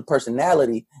Mouse Jones, the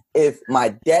personality, if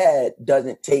my dad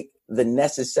doesn't take the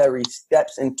necessary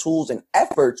steps and tools and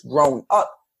efforts growing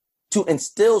up to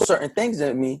instill certain things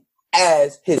in me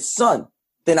as his son.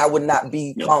 Then I would not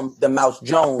become the Mouse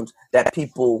Jones that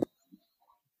people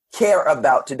care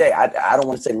about today. I don't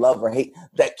want to say love or hate,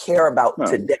 that care about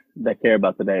today. That care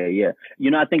about today, yeah.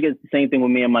 You know, I think it's the same thing with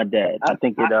me and my dad. I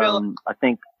think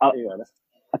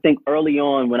early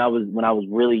on when I was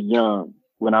really young,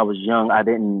 me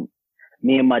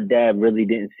and my dad really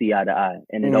didn't see eye to eye.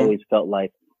 And it always felt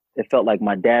like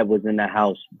my dad was in the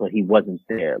house, but he wasn't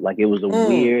there. Like it was a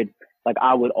weird, like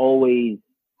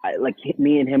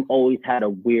me and him always had a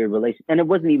weird relationship. And it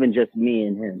wasn't even just me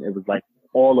and him. It was like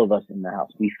all of us in the house.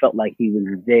 We felt like he was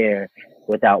there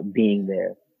without being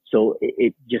there. So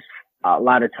it just, a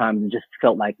lot of times it just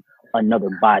felt like another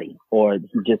body, or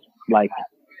he just like,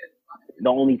 the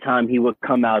only time he would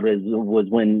come out was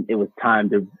when it was time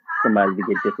to somebody to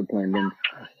get disciplined. And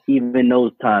even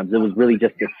those times, it was really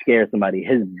just to scare somebody.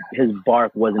 His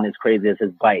bark wasn't as crazy as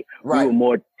his bite. Right. We were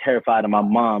more terrified of my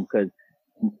mom because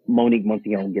Monique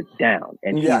Montiel gets down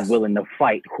and she's willing to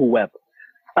fight whoever.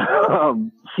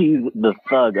 She's the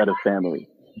thug of the family.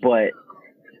 But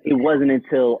it wasn't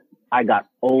until I got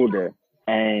older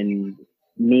and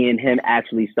me and him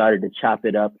actually started to chop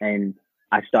it up, and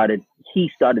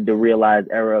he started to realize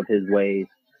error of his ways.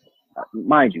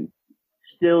 Mind you,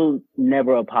 still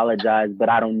never apologized, but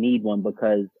I don't need one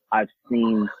because I've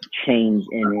seen change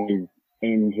in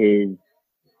his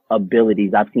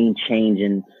abilities. I've seen change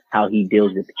in how he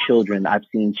deals with children. I've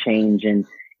seen change in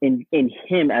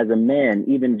him as a man,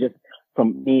 even just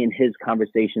from me and his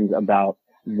conversations about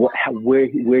where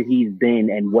he's been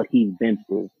and what he's been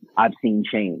through. I've seen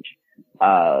change.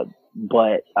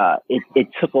 But it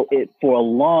took for a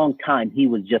long time. He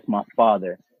was just my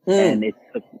father. And it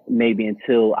took maybe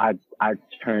until I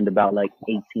turned about like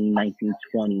 18, 19,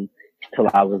 20 till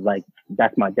I was like,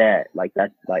 that's my dad. Like,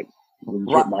 that's like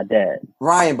legit my dad.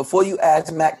 Ryan, before you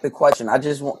ask Mac the question, I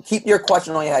just want keep your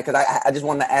question on your head because I just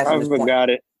wanted to ask him this point. Got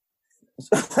it.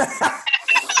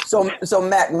 So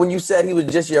Mac, when you said he was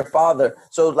just your father,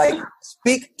 so like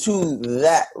speak to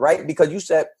that, right? Because you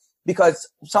said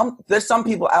there's some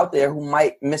people out there who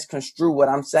might misconstrue what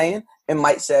I'm saying and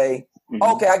might say,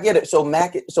 okay, I get it. So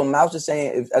Mouse is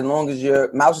saying as long as you're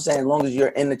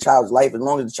in the child's life, as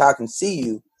long as the child can see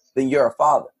you, then you're a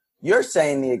father. You're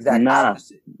saying the exact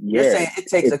opposite. Yeah. You're saying it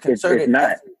takes a concerted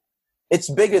effort. It's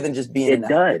bigger than just being in the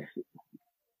house.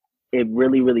 It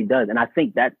really, really does. And I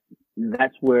think that's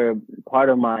where part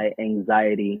of my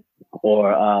anxiety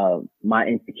or my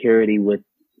insecurity with,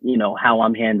 how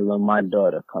I'm handling my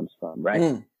daughter comes from,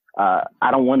 right? I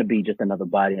don't want to be just another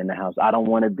body in the house. I don't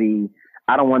want to be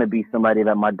somebody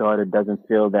that my daughter doesn't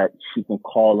feel that she can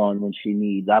call on when she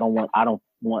needs. I don't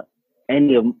want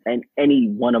any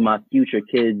one of my future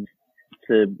kids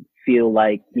to feel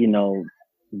like,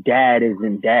 dad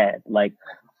isn't dad. Like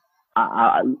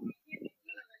I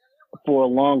for a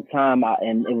long time,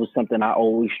 and it was something I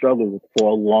always struggled with for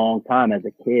a long time as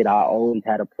a kid. I always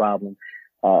had a problem,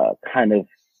 kind of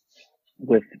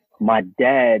with my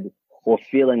dad or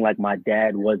feeling like my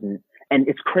dad wasn't. And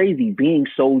it's crazy being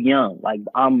so young. Like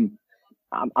I'm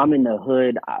in the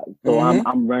hood, so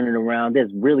I'm running around.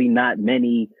 There's really not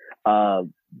many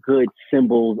good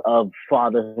symbols of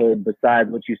fatherhood besides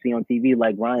what you see on TV,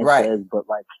 like Ryan says. But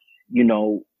like,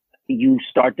 you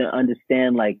start to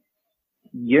understand like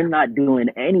you're not doing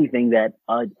anything that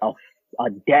a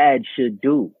dad should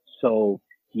do. So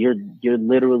you're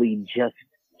literally just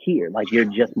here. Like you're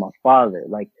just my father.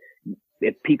 Like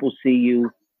if people see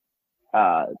you,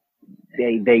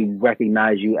 they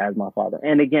recognize you as my father.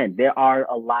 And again, there are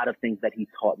a lot of things that he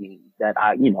taught me that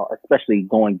I, especially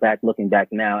looking back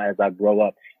now as I grow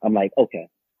up, I'm like, okay,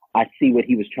 I see what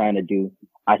he was trying to do.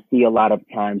 I see a lot of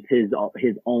times his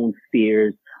own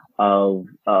fears of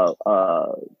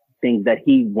things that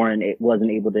he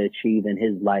wasn't able to achieve in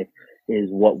his life is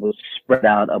what was spread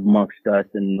out amongst us,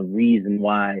 and the reason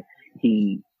why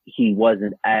he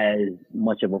wasn't as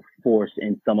much of a force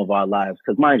in some of our lives.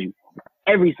 Because mind you,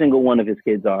 every single one of his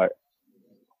kids are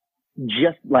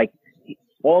just like,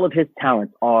 all of his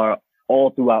talents are all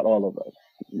throughout all of us.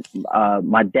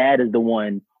 My dad is the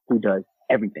one who does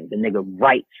everything. The nigga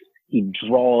writes, he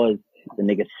draws, the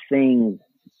nigga sings,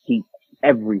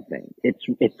 everything. It's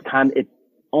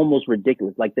almost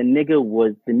ridiculous. Like the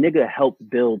nigga helped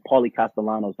build Paulie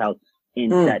Castellano's house in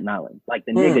Staten Island. Like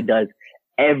the nigga does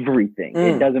everything.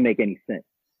 It doesn't make any sense.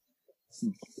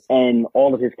 And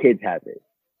all of his kids have it.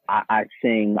 I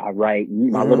sing, I write.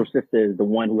 My little sister is the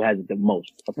one who has it the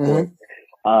most, of course.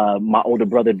 My older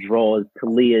brother draws.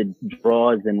 Talia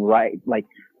draws and writes. Like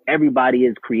everybody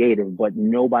is creative, but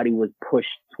nobody was pushed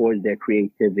towards their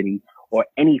creativity or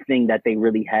anything that they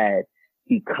really had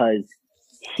because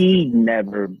he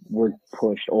never was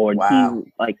pushed or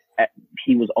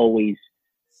he was always.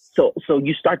 So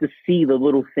you start to see the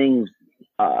little things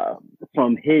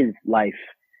from his life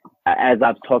as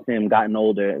I've talked to him, gotten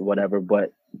older and whatever,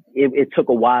 but it took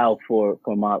a while for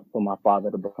my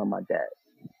father to become my dad.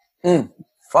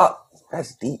 Fuck.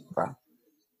 That's deep, bro.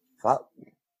 Fuck.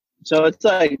 So it's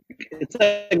like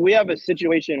we have a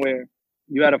situation where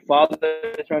you had a father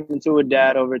that turned into a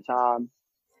dad over time.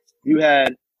 You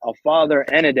had a father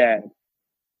and a dad.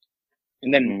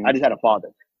 And then I just had a father.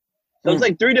 So it's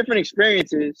like three different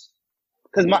experiences.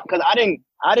 Cause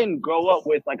I didn't grow up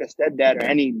with like a stepdad or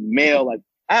any male. Like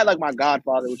I had like my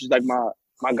godfather, which is like my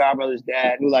godbrother's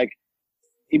dad, who like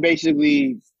he put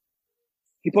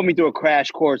me through a crash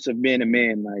course of being a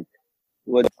man. Like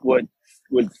would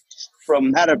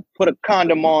from how to put a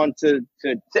condom on to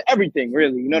everything,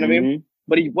 really. You know what I mean?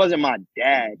 But he wasn't my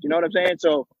dad. You know what I'm saying?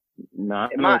 So my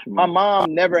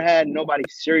mom never had nobody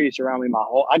serious around me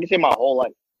I can say my whole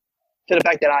life. To the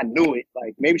fact that I knew it.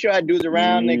 Like, maybe sure I had dudes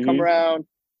around, they come around,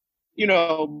 you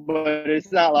know, but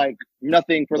it's not like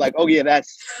nothing for like, oh yeah,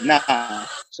 that's nah.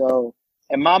 So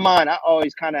in my mind, I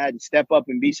always kind of had to step up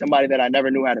and be somebody that I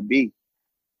never knew how to be.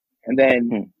 And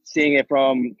then seeing it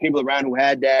from people around who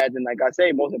had dads, and like I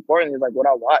say, most importantly is like what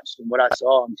I watched and what I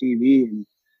saw on TV and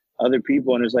other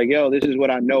people. And it's like, yo, this is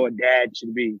what I know a dad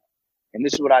should be. And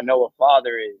this is what I know a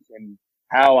father is, and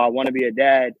how I want to be a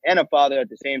dad and a father at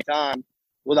the same time.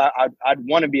 Well, I'd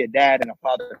want to be a dad and a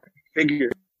father figure,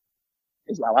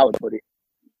 is how I would put it.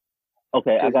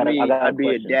 Okay, I'd be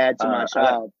a dad to my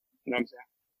child. You know what I'm saying?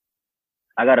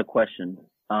 I got a question.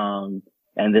 And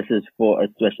this is for,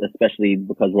 especially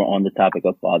because we're on the topic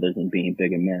of fathers and being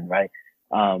bigger men, right?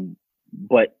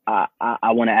 But I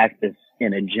want to ask this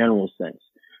in a general sense.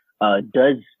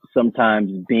 Does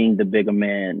sometimes being the bigger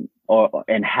man,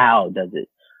 and how does it,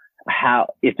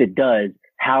 if it does,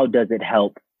 how does it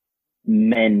help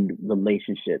mend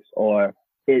relationships? Or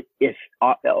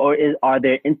are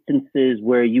there instances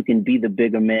where you can be the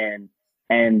bigger man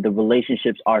and the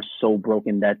relationships are so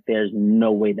broken that there's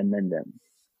no way to mend them?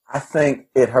 I think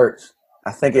it hurts.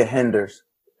 I think it hinders.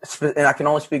 And I can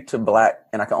only speak to Black,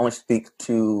 and I can only speak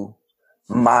to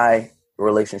my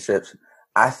relationships.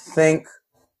 I think,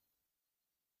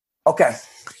 okay.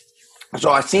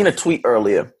 So I seen a tweet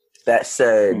earlier that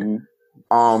said,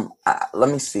 let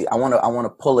me see. I want to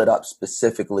pull it up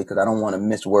specifically because I don't want to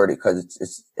misword it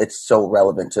because it's so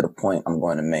relevant to the point I'm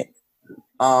going to make.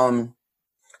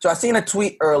 So I seen a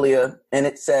tweet earlier and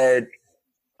it said,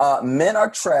 men are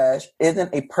trash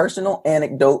isn't a personal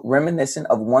anecdote reminiscent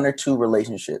of one or two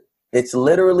relationships. It's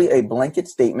literally a blanket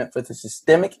statement for the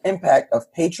systemic impact of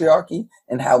patriarchy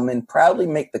and how men proudly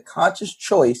make the conscious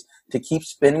choice to keep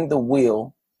spinning the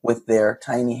wheel with their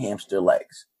tiny hamster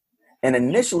legs. And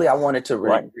initially I wanted to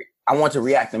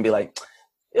react and be like,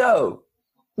 yo,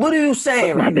 what are you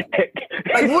saying?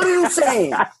 Like, what are you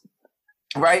saying?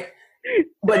 Right?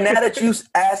 But now that you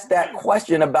asked that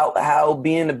question about how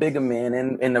being a bigger man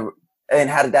and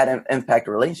how did that impact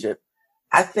a relationship,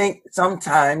 I think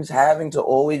sometimes having to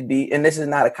always be, and this is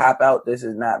not a cop-out, this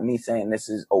is not me saying this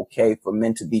is okay for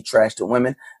men to be trash to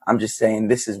women. I'm just saying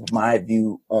this is my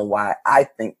view on why I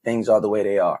think things are the way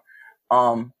they are.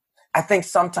 I think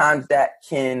sometimes that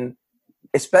can,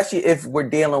 especially if we're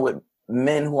dealing with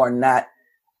men who are not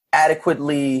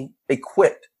adequately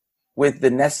equipped with the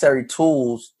necessary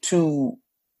tools to,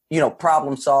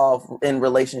 problem solve in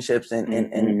relationships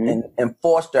and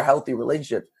foster healthy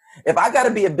relationships. If I got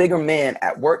to be a bigger man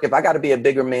at work, if I got to be a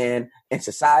bigger man in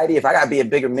society, if I got to be a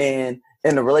bigger man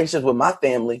in the relationships with my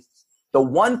family, the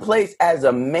one place as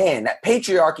a man that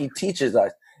patriarchy teaches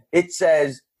us, it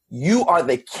says you are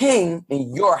the king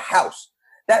in your house.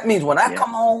 That means when I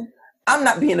come home, I'm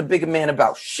not being a bigger man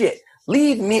about shit.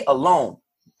 Leave me alone.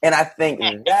 And I think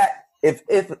that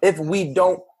if we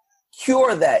don't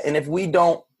cure that and if we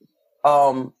don't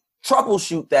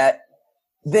troubleshoot that,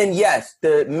 then yes,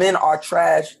 the men are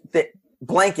trash. The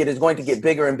blanket is going to get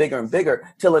bigger and bigger and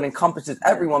bigger till it encompasses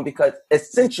everyone, because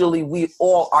essentially we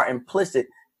all are implicit,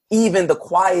 even the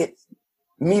quiet,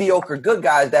 mediocre good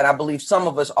guys that I believe some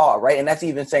of us are, right? And that's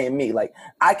even saying me. Like,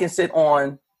 I can sit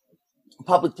on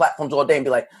public platforms all day and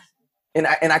be like, and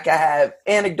I can have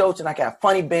anecdotes and I can have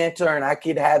funny banter and I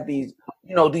could have these,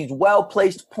 these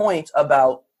well-placed points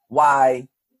about why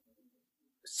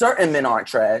certain men aren't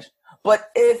trash.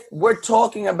 But if we're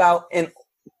talking about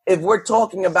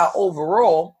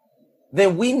overall,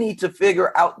 then we need to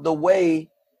figure out the way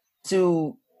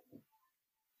to,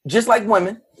 just like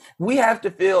women, we have to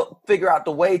figure out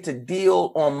the way to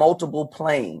deal on multiple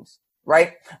planes,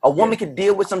 right? A woman can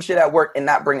deal with some shit at work and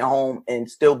not bring it home and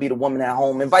still be the woman at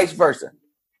home, and vice versa.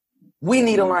 We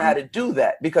need to learn how to do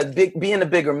that, because being a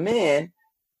bigger man,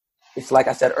 it's like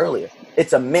I said earlier,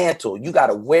 it's a mantle. You got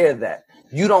to wear that.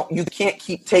 You can't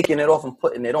keep taking it off and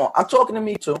putting it on. I'm talking to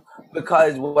me too,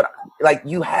 because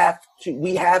we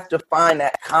have to find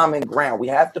that common ground. We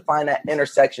have to find that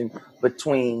intersection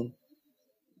between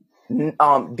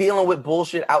dealing with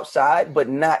bullshit outside, but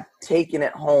not taking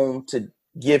it home to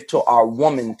give to our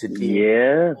woman to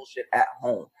deal with bullshit at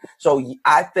home. So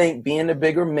I think being a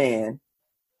bigger man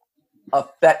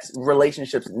affects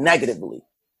relationships negatively.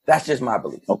 That's just my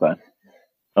belief. Okay.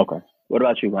 What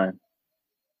about you, Ryan?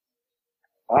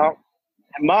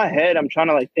 In my head, I'm trying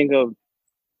to think of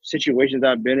situations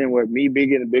I've been in where me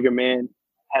being a bigger man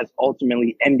has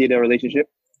ultimately ended a relationship.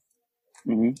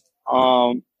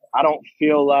 I don't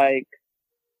feel like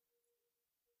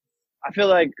I feel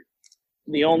like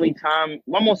the only time,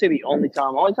 I won't say the only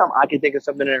time I can think of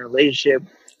something in a relationship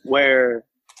where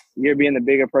you're being the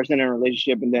bigger person in a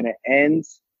relationship and then it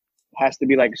ends has to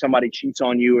be like somebody cheats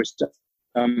on you or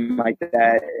something like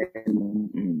that.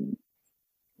 And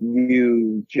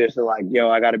you just are like, yo,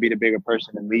 I got to be the bigger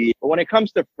person and leave. But when it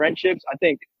comes to friendships, I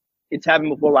think it's happened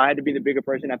before where I had to be the bigger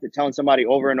person after telling somebody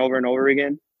over and over and over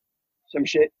again some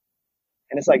shit.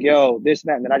 And it's like, yo, this and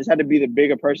that. And then I just had to be the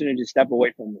bigger person and just step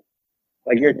away from it.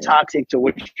 Like, you're toxic to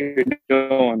what you're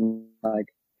doing. Like,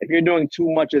 if you're doing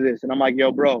too much of this, and I'm like,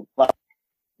 yo, bro,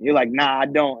 you're like, nah, I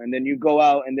don't. And then you go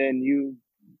out and then you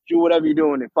do whatever you're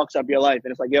doing, it fucks up your life.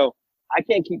 And it's like, yo, I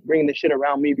can't keep bringing this shit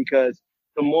around me because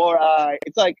the more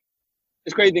it's like,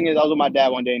 this crazy thing is I was with my dad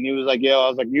one day and he was like, yo, I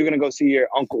was like, you're going to go see your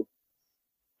uncle.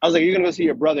 I was like, you're going to go see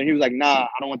your brother. And he was like, nah, I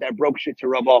don't want that broke shit to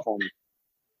rub off on me.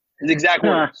 His exact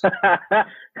words. In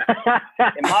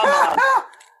my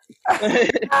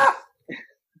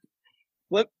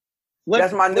mind.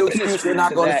 That's my new excuse for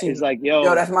not going to see. It's like,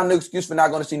 yo, that's my new excuse for not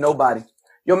going to see nobody.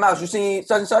 Yo, Mouse, you seen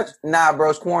such and such? Nah,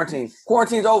 bro, it's quarantine.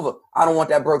 Quarantine's over. I don't want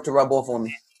that broke to rub off on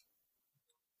me.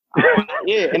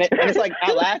 Yeah, and it's like,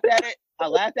 I laughed at it,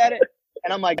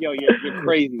 and I'm like, yo, you're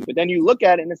crazy. But then you look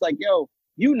at it, and it's like, yo,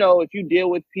 you know, if you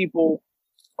deal with people,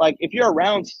 like, if you're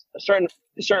around certain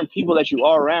people that you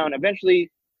are around, eventually,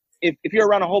 if you're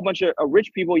around a whole bunch of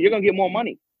rich people, you're going to get more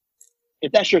money.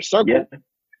 If that's your circle. Yeah.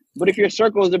 But if your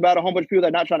circle is about a whole bunch of people that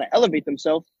are not trying to elevate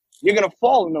themselves, you're going to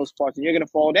fall in those parts and you're going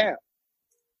to fall down.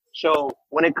 So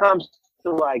when it comes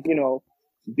to, like, you know,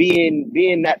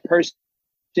 being that person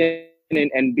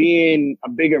and being a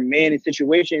bigger man in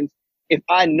situations, if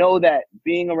I know that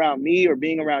being around me or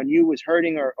being around you is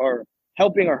hurting or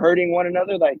helping or hurting one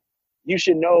another, like, you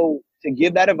should know to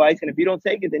give that advice. And if you don't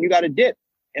take it, then you got to dip.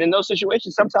 And in those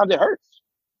situations, sometimes it hurts.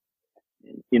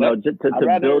 You know, to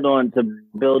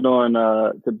build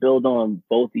on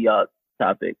both of y'all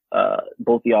topic,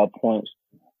 both of y'all points.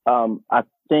 I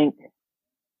think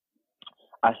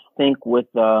with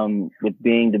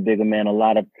being the bigger man, a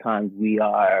lot of times we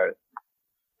are,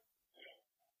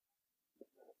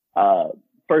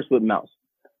 first with Mouse.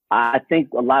 I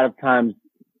think a lot of times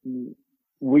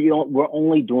we're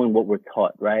only doing what we're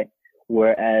taught, right?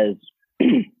 Whereas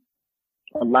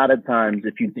a lot of times,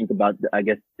 if you think about, I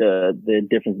guess, the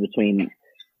difference between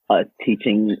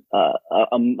teaching a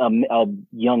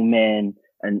young man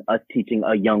and us teaching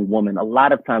a young woman, a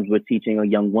lot of times we're teaching a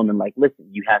young woman, like,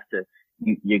 listen, you're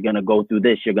going to go through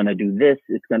this, you're going to do this,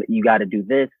 you got to do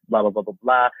this, blah, blah, blah, blah,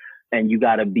 blah. And you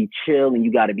got to be chill and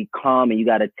you got to be calm and you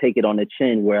got to take it on the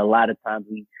chin, where a lot of times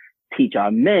we teach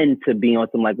our men to be on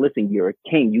some, like, listen, you're a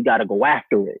king. You got to go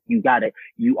after it. You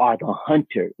are the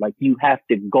hunter. Like, you have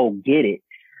to go get it.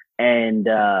 And,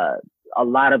 a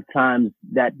lot of times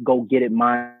that go get it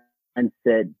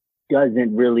mindset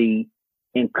doesn't really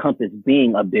encompass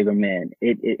being a bigger man.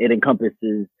 It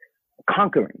encompasses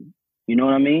conquering. You know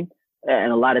what I mean?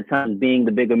 And a lot of times being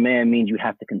the bigger man means you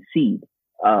have to concede.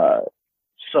 I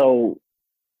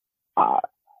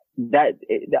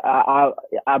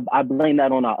blame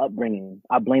that on our upbringing.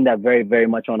 I blame that very, very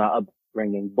much on our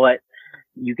upbringing, but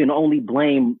you can only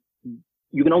blame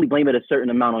it a certain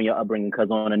amount on your upbringing, because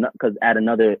on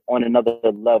another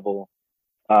level,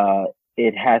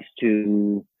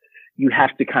 you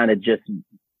have to kind of just,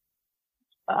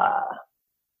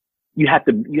 you have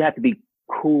to be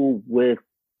cool with,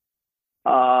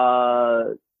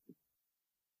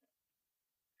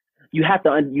 you have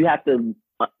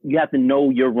to know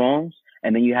your wrongs,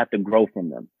 and then you have to grow from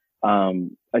them.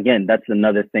 Again, that's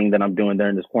another thing that I'm doing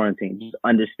during this quarantine, just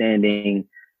understanding,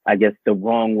 I guess, the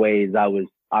wrong ways I was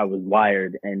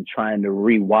wired and trying to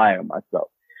rewire myself.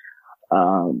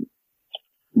 And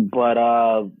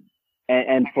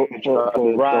for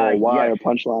Rye, wire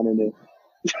punchline in there.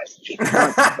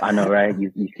 I know, right?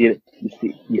 You see it.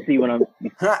 You see what I'm.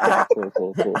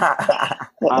 Cool. I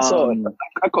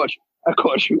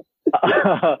caught you.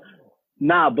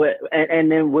 Nah, but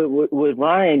and then with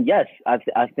Ryan, yes, I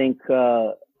think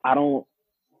I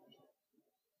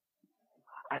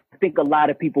think a lot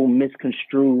of people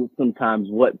misconstrue sometimes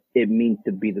what it means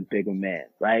to be the bigger man,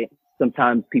 right?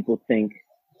 Sometimes people think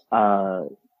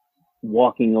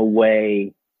walking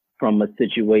away from a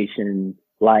situation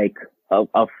like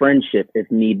a friendship,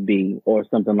 if need be, or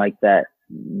something like that.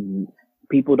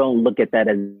 People don't look at that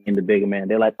as being the bigger man.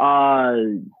 They're like,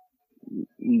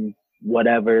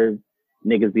 whatever.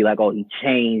 Niggas be like, oh, he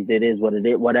changed. It is what it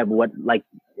is. Whatever. Like,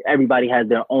 everybody has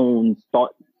their own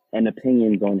thoughts and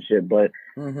opinions on shit. But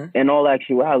in all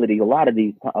actuality, a lot of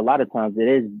times it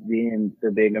is being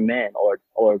the bigger man,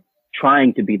 or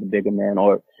trying to be the bigger man,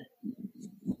 or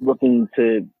looking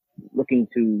to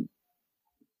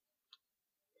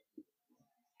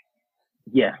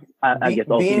Yeah, I guess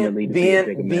ultimately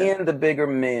being the bigger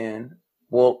man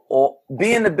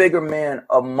being the bigger man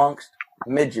amongst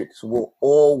midgets will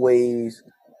always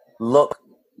look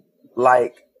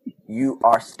like you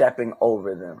are stepping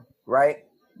over them, right?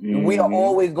 Mm-hmm. We are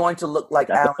always going to look like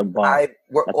we're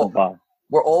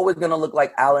always going to look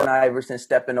like Allen Iverson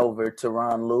stepping over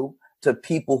Tyronn Lue to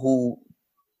people who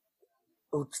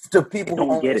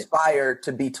only aspire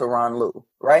to be Tyronn Lue,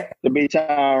 right? To be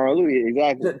Tyronn Lue,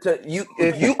 exactly.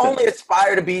 If you only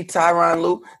aspire to be Tyronn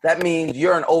Lue, that means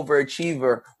you're an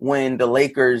overachiever when the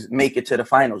Lakers make it to the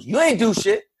finals. You ain't do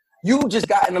shit. You just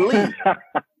got in the league.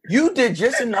 You did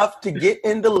just enough to get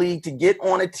in the league, to get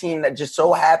on a team that just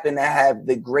so happened to have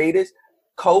the greatest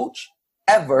coach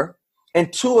ever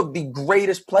and two of the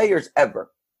greatest players ever.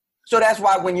 So that's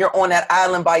why when you're on that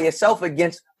island by yourself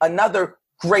against another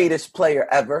greatest player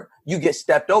ever, you get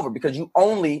stepped over because you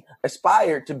only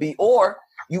aspired to be, or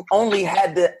you only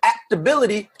had the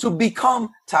ability to become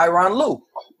Tyronn Lue.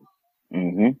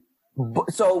 Mm-hmm.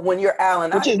 So when you're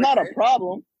Allen, which is not a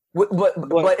problem,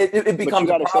 but it becomes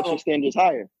a problem. Set your standards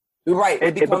higher. Right.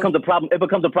 It becomes a problem. It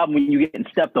becomes a problem when you're getting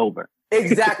stepped over.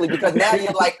 Exactly, because now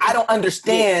you're like, I don't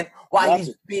understand why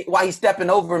he's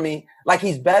stepping over me like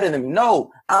he's better than me.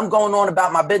 No, I'm going on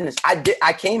about my business.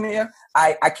 I came here.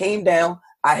 I came down.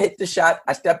 I hit the shot.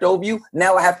 I stepped over you.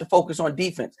 Now I have to focus on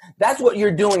defense. That's what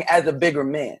you're doing as a bigger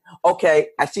man. Okay,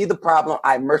 I see the problem.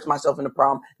 I immerse myself in the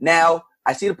problem. Now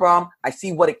I see the problem. I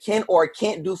see what it can or it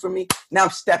can't do for me. Now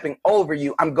I'm stepping over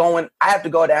you. I have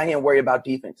to go down here and worry about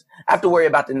defense. I have to worry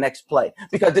about the next play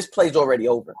because this play's already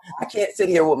over. I can't sit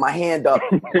here with my hand up,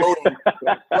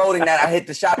 floating that I hit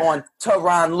the shot on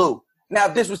Tyronn Lue. Now,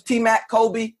 if this was T-Mac,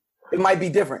 Kobe, it might be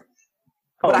different.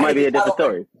 But it might be a different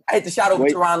story. I hit the shot over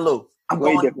Tyronn Lue. I'm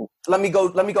going. Different. Let me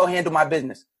go handle my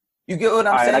business. You get what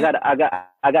I'm saying?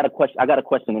 I got a question,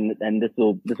 and this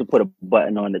will put a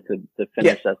button on it to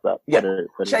finish us up. Yeah.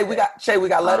 Shay, we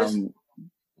got letters.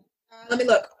 Let me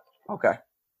look. Okay.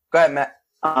 Go ahead, Matt.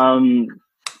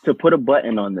 To put a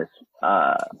button on this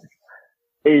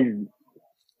and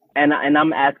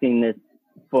I'm asking this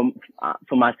for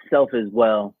myself as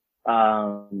well,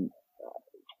 because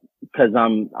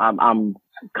I'm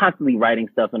constantly writing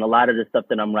stuff, and a lot of the stuff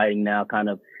that I'm writing now kind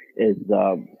of is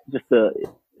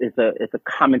it's a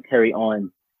commentary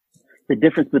on the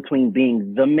difference between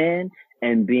being the man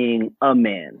and being a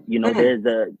man. You know,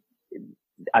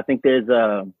 I think there's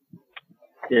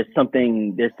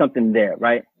something there,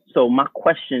 right? So my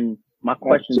question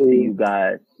to you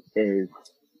guys is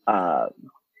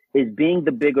being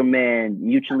the bigger man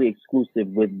mutually exclusive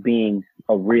with being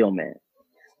a real man?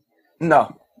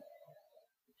 No,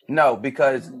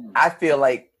 because I feel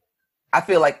like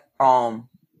I'm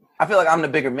the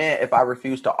bigger man if I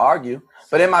refuse to argue.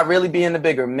 But am I really being the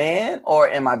bigger man, or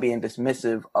am I being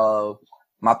dismissive of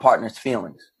my partner's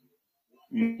feelings?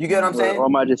 You get what I'm saying? Or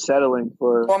am I just settling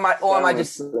for? Or am I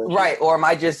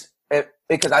just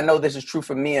because I know this is true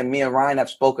for me, and me and Ryan have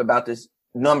spoke about this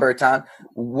number of times.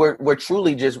 We're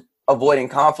truly just avoiding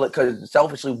conflict because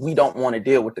selfishly we don't want to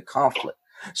deal with the conflict.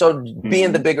 So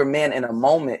being the bigger man in a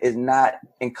moment is not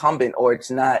incumbent, or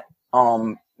it's not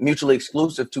mutually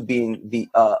exclusive to being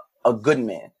a good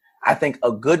man. I think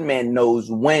a good man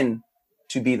knows when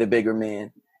to be the bigger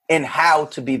man and how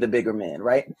to be the bigger man,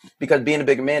 right? Because being a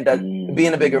bigger man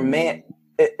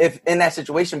if in that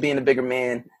situation, being a bigger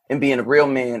man and being a real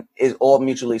man is all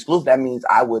mutually exclusive, that means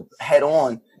I would head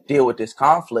on deal with this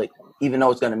conflict, even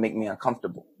though it's going to make me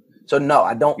uncomfortable. So no,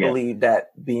 I don't believe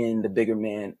that being the bigger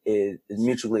man is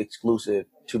mutually exclusive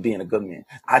to being a good man.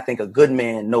 I think a good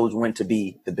man knows when to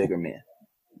be the bigger man.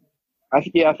 I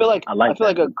feel like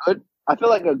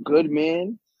a good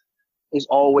man is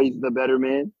always the better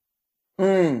man.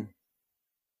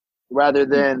 Rather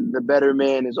than the better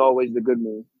man is always the good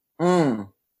man.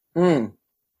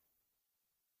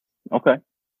 Okay.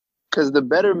 Because the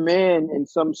better man in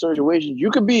some situations,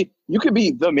 you could be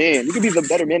the man. You could be the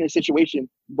better man in a situation,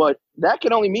 but that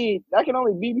can only be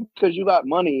because you got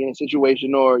money in a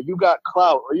situation, or you got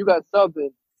clout, or you got something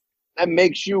that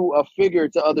makes you a figure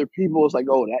to other people. It's like,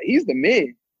 oh, he's the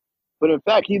man. But in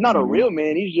fact, he's not a real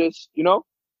man. He's just,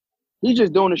 he's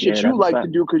just doing the shit you like to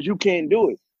do because you can't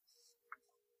do it.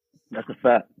 That's a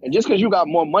fact. And just because you got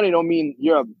more money don't mean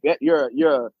you're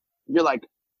like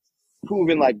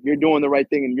proving like you're doing the right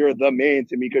thing and you're the man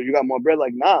to me because you got more bread.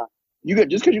 Like, nah,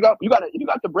 just because you got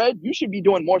the bread, you should be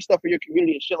doing more stuff for your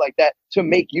community and shit like that to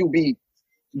make you be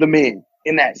the man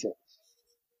in that sense.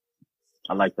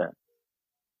 I like that.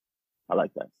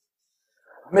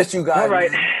 Miss you guys. All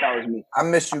right. That was me. I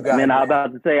miss you guys. Man, I was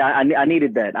about to say I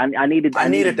needed that. I needed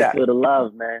that. For the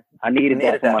love, man. I needed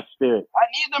that for my spirit. I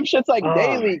need them shits like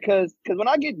daily, because when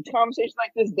I get conversations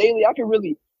like this daily, I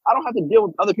don't have to deal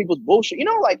with other people's bullshit. You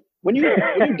know, like when you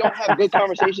don't have good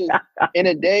conversations in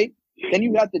a day, then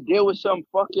you have to deal with some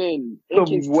fucking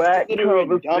inconsiderate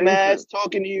dumbass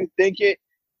talking to you, thinking,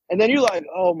 and then you're like,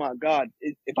 oh my God,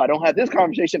 if I don't have this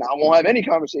conversation, I won't have any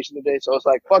conversation today. So it's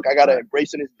like, fuck, I gotta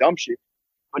embrace this dumb shit.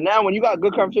 But now when you got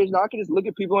good conversations, I can just look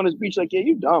at people on this beach like, yeah,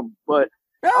 you dumb, but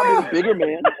I'll be the bigger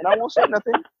man and I won't say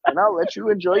nothing and I'll let you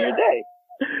enjoy your day.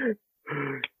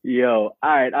 Yo,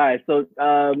 all right. So,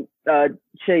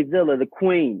 Shayzilla, the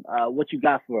queen, what you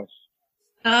got for us?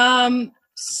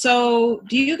 So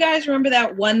do you guys remember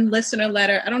that one listener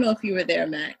letter? I don't know if you were there,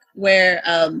 Mac, where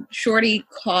Shorty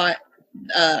caught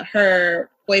her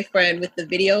boyfriend with the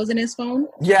videos in his phone?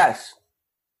 Yes.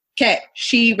 Okay,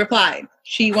 she replied.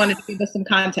 She wanted to give us some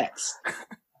context.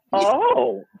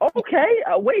 Oh, okay.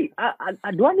 Wait,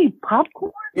 do I need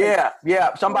popcorn? Yeah.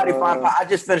 Somebody find. I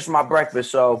just finished my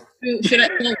breakfast, so. Should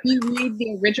we read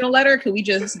the original letter? Could we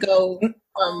just go?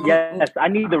 Yes, I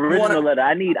need the original letter.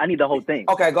 I need the whole thing.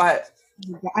 Okay, go ahead.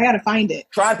 I gotta find it.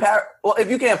 Try and well, if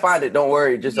you can't find it, don't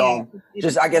worry. Just I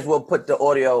guess we'll put the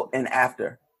audio in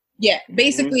after. Yeah,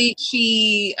 basically,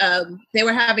 she they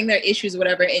were having their issues or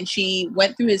whatever, and she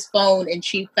went through his phone and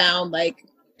she found like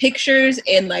pictures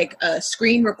and like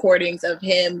screen recordings of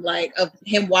him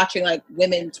watching like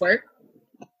women twerk,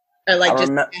 or like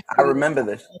I remember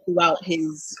this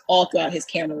all throughout his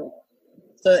camera roll.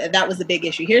 So that was the big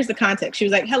issue. Here's the context. She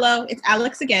was like, "Hello, it's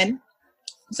Alex again.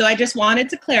 So I just wanted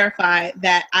to clarify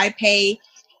that I pay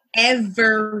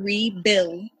every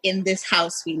bill in this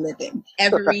house we live in.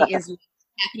 Every is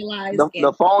capitalized.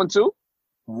 The phone too?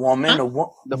 Woman. If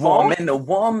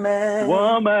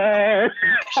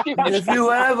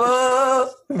you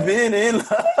ever been in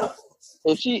love.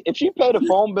 If she paid the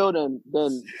phone bill, then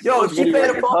if she paid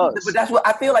the phone bill, but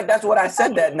that's what I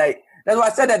said that night. That's what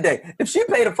I said that day. If she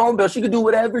paid a phone bill, she could do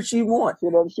whatever she wants.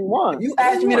 If you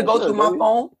asked me to go through my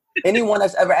phone, anyone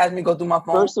that's ever asked me to go through my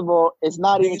phone. First of all, it's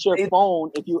not even your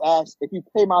phone. If you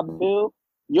pay my bill,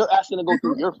 you're asking to go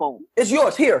through your phone. It's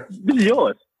yours. Here. This is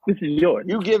yours.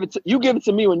 You give it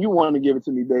to me when you want to give it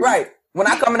to me, baby. Right. When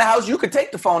I come in the house, you could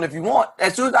take the phone if you want.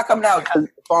 As soon as I come in the house,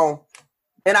 take the phone,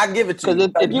 and I give it to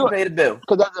you. If you pay the bill.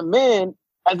 Because as a man,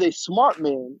 as a smart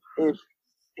man, if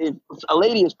a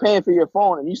lady is paying for your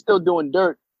phone and you still doing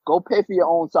dirt, go pay for your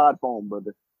own side phone,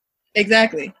 brother.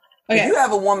 Exactly. Okay. If you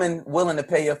have a woman willing to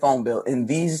pay your phone bill in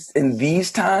these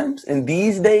times, in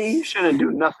these days, you shouldn't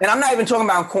do nothing. And I'm not even talking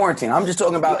about quarantine. I'm just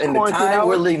talking about in the time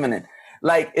we're living in.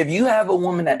 Like, if you have a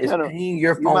woman that is paying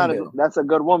your phone bill, that's a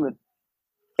good woman.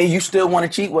 And you still want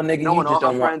to cheat? Well, nigga, you just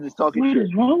don't want. What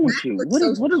is wrong with you? What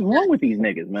is wrong with these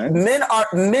niggas, man?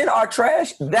 Men are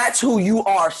trash. That's who you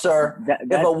are, sir.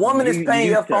 If a woman is paying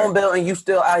your phone bill and you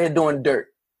still out here doing dirt,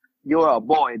 you are a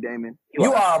boy, Damon.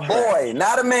 You are a boy,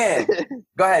 not a man.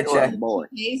 Go ahead, Jay.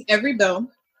 He pays every bill.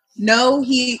 No,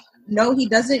 he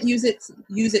doesn't use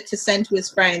it to send to his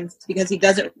friends because he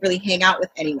doesn't really hang out with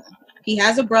anyone. He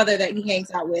has a brother that he hangs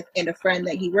out with and a friend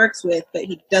that he works with, but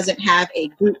he doesn't have a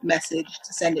group message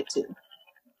to send it to.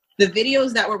 The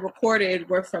videos that were recorded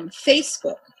were from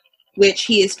Facebook, which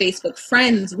he is Facebook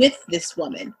friends with this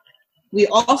woman. We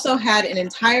also had an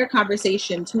entire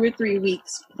conversation 2 or 3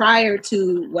 weeks prior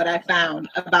to what I found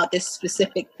about this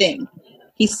specific thing.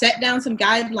 He set down some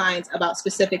guidelines about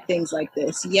specific things like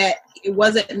this, yet it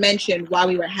wasn't mentioned while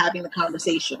we were having the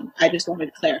conversation. I just wanted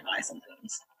to clarify some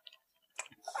things.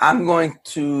 I'm going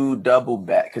to double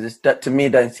back because to me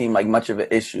it doesn't seem like much of an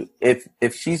issue. If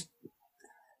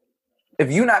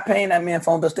you're not paying that man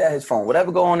phone bill, stay at his phone.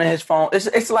 Whatever go on in his phone,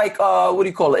 it's like what do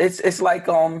you call it? It's like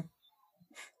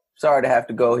sorry to have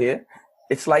to go here.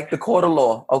 It's like the court of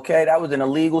law. Okay, that was an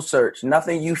illegal search.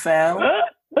 Nothing you found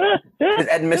is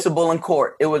admissible in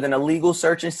court. It was an illegal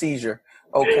search and seizure.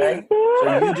 Okay,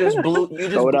 so you just throw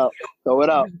it out. Throw it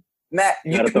out. Matt,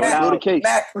 Matt,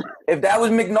 if that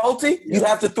was McNulty, you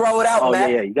have to throw it out,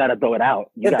 Matt. Yeah, you got to throw it out.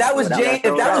 If that was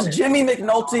Jimmy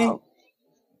McNulty,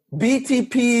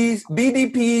 BDP's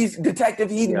detective,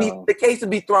 the case would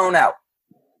be thrown out.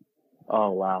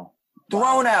 Oh wow,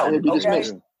 thrown out.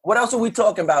 Okay. What else are we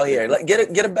talking about here? Like,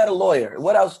 get a better lawyer.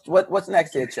 What else? What's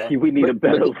next here, Chet? We need a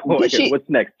better lawyer. What's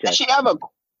next, Chet?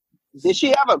 Did she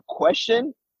have a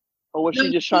question, or was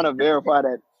she just trying to verify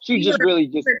that? She just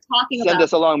sent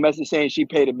us a long message saying she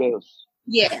paid the bills.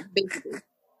 Yeah, basically.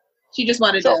 She just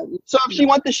wanted to. So if she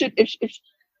wants the shit, if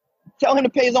tell him to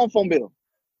pay his own phone bill.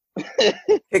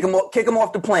 Kick him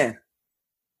off the plan.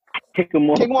 Kick him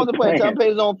off the plan. Tell him to pay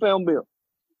his own phone bill.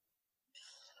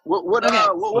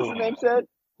 What's the name said?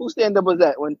 Who stand up was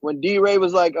that? When D-Ray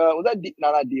was like, was that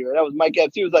not D-Ray? That was Mike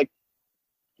Epps. He was like,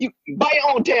 "You buy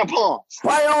your own tampons."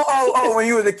 Buy your own. When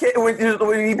you was a kid,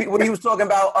 when he was talking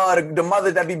about the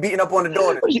mothers that be beating up on the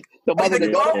daughter. The mother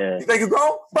that You think you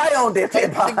grown? Buy your own damn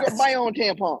tampons. Buy your own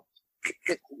tampons.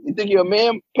 You think you're a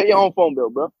man? Pay your own phone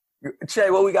bill, bro. Shay,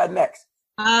 what we got next?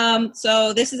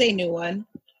 So this is a new one.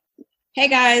 Hey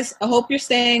guys, I hope you're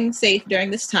staying safe during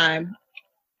this time.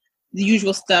 The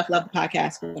usual stuff. Love the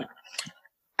podcast.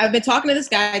 I've been talking to this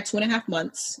guy 2.5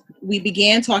 months. We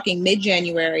began talking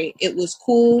mid-January. It was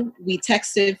cool. We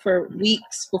texted for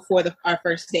weeks before our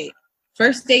first date.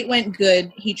 First date went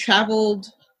good. He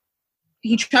travels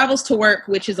to work,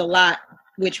 which is a lot,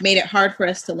 which made it hard for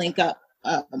us to link up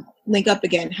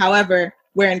again. However,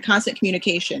 we're in constant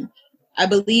communication. I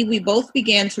believe we both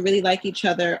began to really like each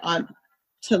other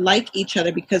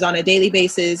because on a daily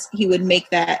basis, he would make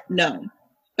that known.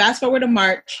 Fast forward to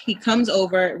March, he comes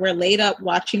over. We're laid up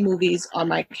watching movies on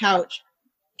my couch.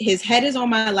 His head is on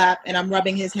my lap, and I'm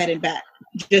rubbing his head and back,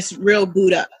 just real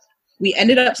booed up. We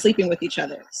ended up sleeping with each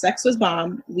other. Sex was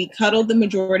bomb. We cuddled the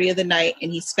majority of the night,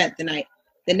 and he spent the night.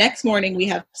 The next morning, we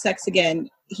have sex again.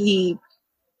 He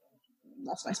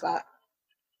lost my spot.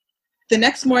 The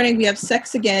next morning, we have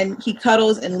sex again. He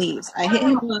cuddles and leaves. I hit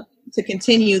him up to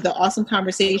continue the awesome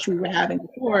conversation we were having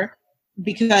before,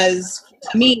 because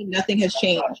to me, nothing has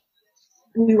changed.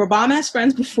 We were bomb-ass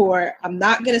friends before. I'm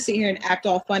not going to sit here and act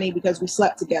all funny because we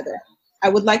slept together. I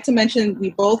would like to mention we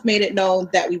both made it known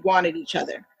that we wanted each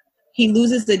other. He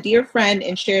loses a dear friend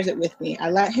and shares it with me. I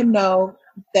let him know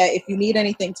that if you need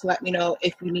anything, to let me know.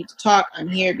 If you need to talk, I'm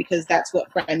here, because that's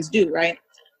what friends do, right?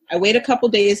 I wait a couple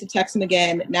days to text him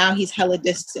again. Now he's hella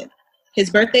distant. His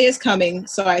birthday is coming,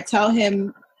 so I tell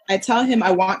him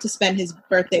I want to spend his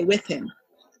birthday with him.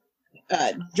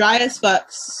 Dry as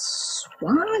fuck.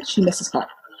 What? She missed his call.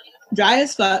 Dry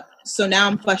as fuck. So now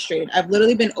I'm frustrated. I've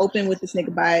literally been open with this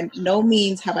nigga. By no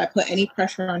means have I put any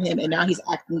pressure on him, and now he's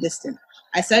acting distant.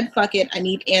 I said, fuck it. I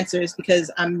need answers,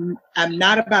 because I'm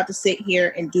not about to sit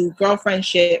here and do girlfriend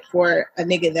shit for a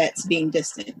nigga that's being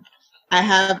distant. I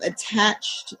have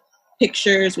attached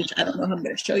pictures, which I don't know how I'm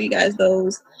going to show you guys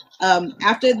those.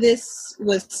 After this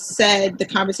was said, the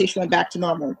conversation went back to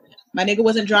normal. My nigga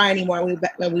wasn't dry anymore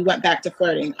when we went back to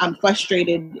flirting. I'm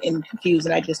frustrated and confused,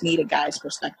 and I just need a guy's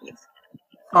perspective.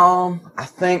 I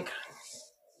think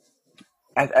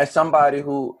as somebody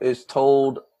who is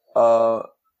told,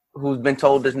 who's been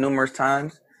told this numerous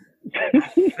times,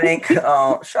 I think,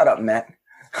 shut up, Matt.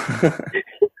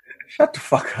 Shut the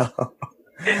fuck up.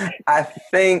 I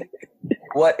think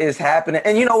what is happening,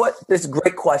 and you know what? This is a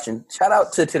great question. Shout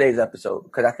out to today's episode,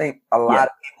 because I think a lot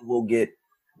of people will get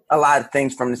a lot of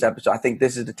things from this episode. I think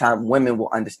this is the time women will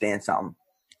understand something.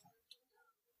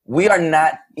 We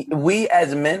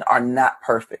as men are not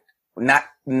perfect. And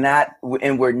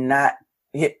we're not,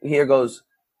 here goes,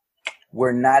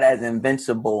 we're not as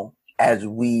invincible as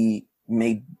we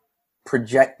may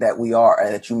project that we are,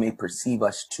 or that you may perceive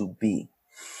us to be.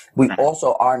 We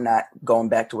also are not, going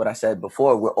back to what I said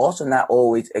before, we're also not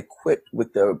always equipped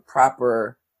with the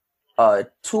proper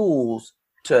tools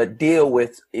to deal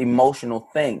with emotional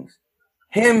things.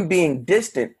 Him being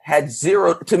distant had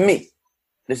zero, to me,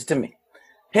 listen to me,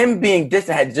 him being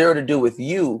distant had zero to do with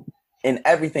you, and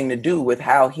everything to do with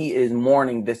how he is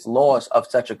mourning this loss of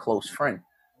such a close friend.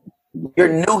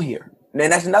 You're new here.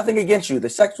 And that's nothing against you. The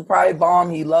sex will probably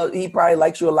bomb. He probably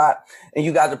likes you a lot. And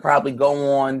you guys will probably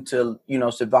go on to,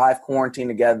 survive quarantine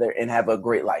together and have a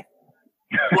great life.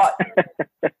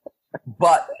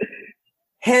 But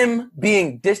him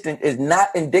being distant is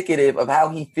not indicative of how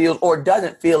he feels or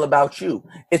doesn't feel about you.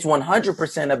 It's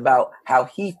 100% about how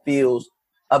he feels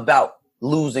about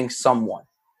losing someone.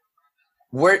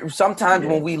 Sometimes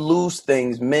when we lose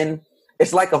things, men,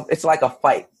 it's like a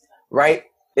fight, right?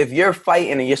 If you're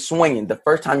fighting and you're swinging, the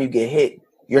first time you get hit,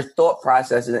 your thought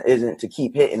process isn't to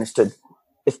keep hitting. It's to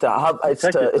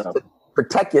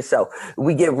protect yourself.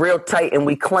 We get real tight and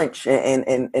we clench,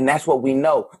 and that's what we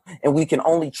know. And we can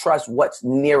only trust what's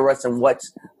near us and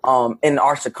what's in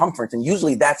our circumference. And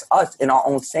usually that's us in our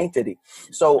own sanctity.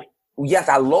 So yes,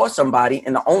 I lost somebody,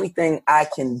 and the only thing I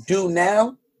can do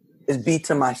now is be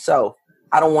to myself.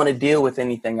 I don't want to deal with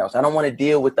anything else. I don't want to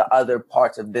deal with the other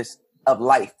parts of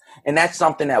life. And that's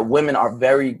something that women are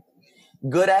very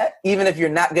good at. Even if you're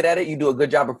not good at it, you do a good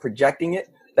job of projecting it.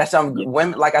 That's something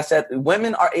women, like I said,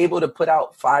 women are able to put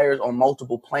out fires on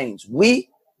multiple planes. We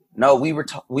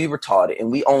retarded, and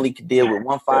we only could deal with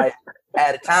one fire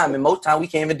at a time. And most time we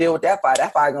can't even deal with that fire.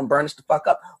 That fire gonna burn us the fuck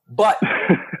up. But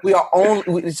we are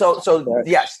only so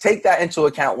yes, take that into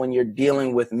account when you're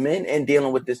dealing with men and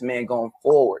dealing with this man going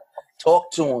forward.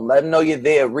 Talk to them. Let them know you're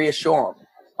there. Reassure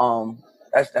them.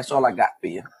 That's all I got for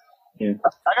you. Yeah.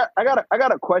 I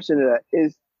got a question to that.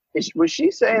 Was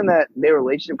she saying that their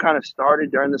relationship kind of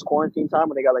started during this quarantine time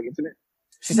when they got like intimate?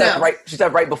 She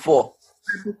said right before.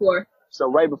 So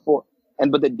right before,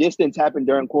 but the distance happened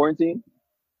during quarantine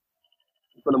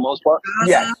for the most part.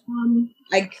 Yes,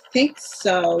 I think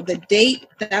so. The date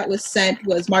that was sent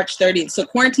was March 30th. So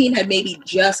quarantine had maybe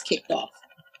just kicked off.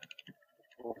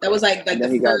 That was like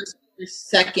the first or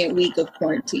second week of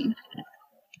quarantine.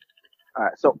 All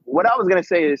right. So what I was gonna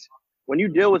say is, when you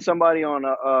deal with somebody on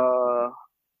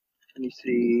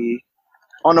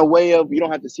on a way of, you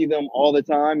don't have to see them all the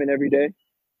time and every day.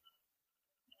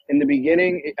 In the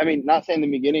beginning, I mean, not saying the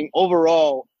beginning,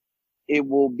 overall, it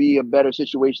will be a better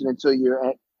situation until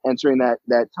you're entering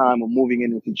that time of moving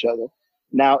in with each other.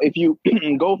 Now, if you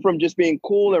go from just being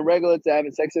cool and regular to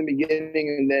having sex in the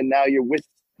beginning, and then now you're with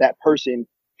that person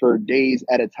for days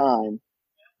at a time,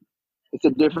 it's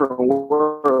a different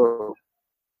world.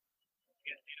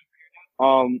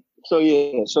 So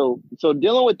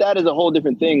dealing with that is a whole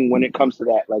different thing when it comes to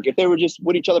that. Like, if they were just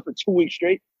with each other for 2 weeks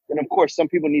straight, then of course some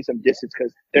people need some distance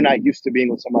because they're not used to being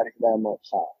with somebody for that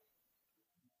much time.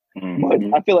 Mm-hmm. But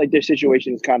I feel like their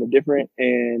situation is kind of different,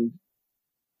 and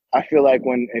I feel like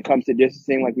when it comes to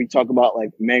distancing, like we talk about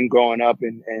like men growing up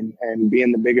and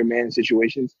being the bigger man in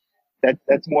situations,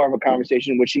 that's more of a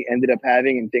conversation which she ended up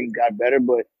having, and things got better.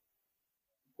 But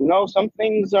some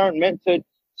things aren't meant to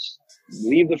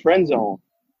leave the friend zone.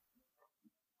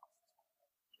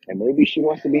 And maybe she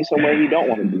wants to be somewhere you don't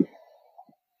want to be.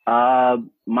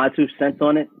 My 2 cents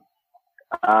on it.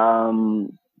 I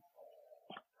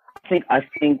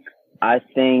think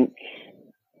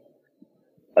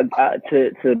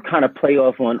to kind of play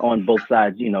off on both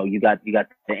sides. You got the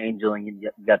angel and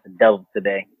you got the devil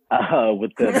today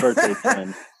with the birthday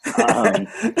twin.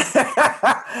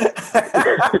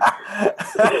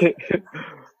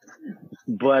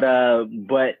 But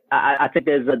I think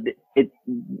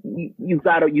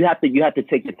you have to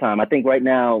take your time. I think right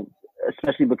now,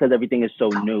 especially because everything is so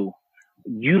new,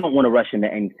 you don't want to rush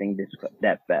into anything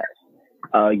that fast.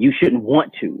 You shouldn't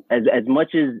want to. As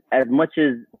much as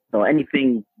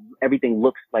everything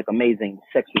looks like amazing,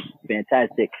 sex is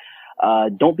fantastic.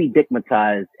 Don't be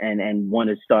digmatized and want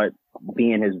to start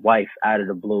being his wife out of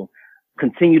the blue.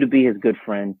 Continue to be his good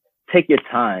friend. Take your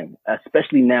time,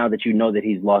 especially now that you know that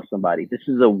he's lost somebody. This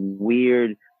is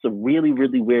it's a really,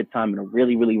 really weird time and a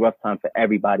really, really rough time for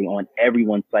everybody on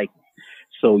everyone's psyche.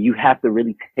 So you have to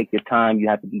really take your time. You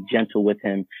have to be gentle with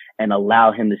him and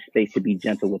allow him the space to be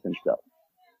gentle with himself.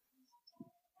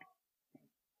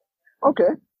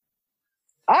 Okay.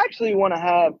 I actually want to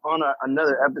have on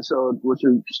another episode, which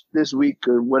is this week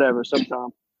or whatever, sometime.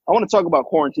 I want to talk about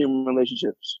quarantine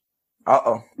relationships.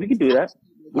 We can do that.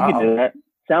 We can do that.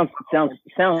 Sounds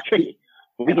tricky.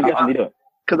 We can definitely do it.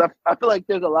 Because I feel like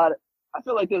there's a lot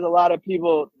of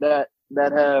people that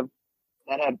have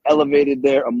elevated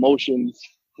their emotions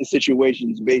to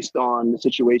situations based on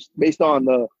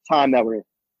the time that we're in.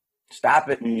 Stop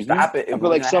it. Mm-hmm. Stop it. I feel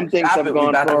like some things have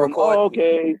gone from,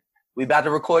 okay. We about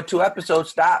to record 2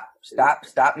 episodes. Stop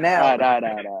now. All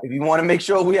right. If you want to make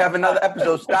sure we have another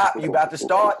episode, stop. You about to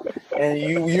start, and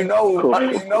you know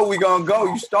we gonna go.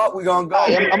 You start, we gonna go.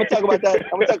 I'm gonna talk about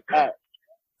that.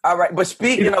 All right. But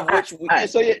speaking of which,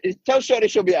 tell Shorty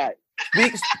she'll be all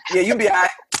right. You be all right.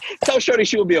 Tell Shorty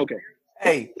she'll be okay.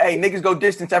 Hey, niggas go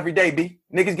distance every day, B.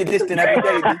 Niggas get distant every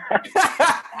day, B.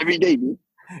 Every day, B.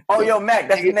 Oh, yo, Mac,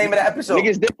 that's the name of the episode.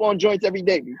 Niggas dip on joints every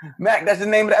day, B. Mac, that's the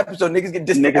name of the episode. Niggas get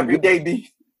distant every day, B.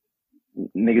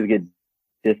 Niggas get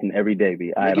distant every day,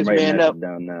 B. All right, I'm writing that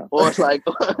down now. Or it's like,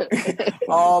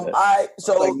 all right,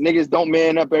 so like niggas don't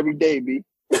man up every day, B.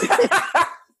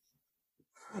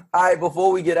 All right,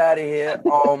 before we get out of here,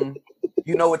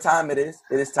 you know what time it is.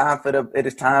 It is time for the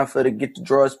Get the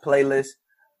Drawers playlist.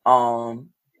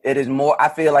 It is more. I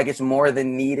feel like it's more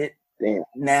than needed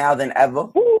now than ever.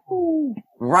 Woo.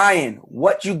 Ryan,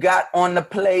 what you got on the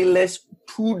playlist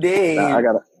today? I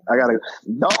gotta.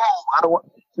 No, I don't want.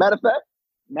 Matter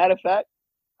of fact,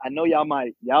 I know y'all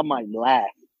might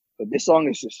laugh, but this song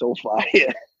is just so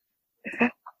fire.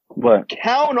 What?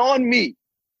 Count on me.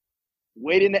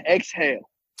 Waiting to exhale.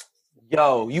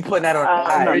 Yo, you putting that on?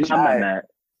 I'm not mad.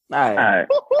 All right.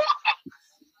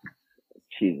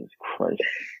 Jesus Christ.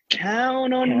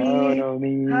 Count on me.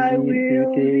 I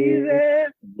will be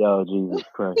there. Yo, Jesus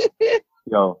Christ.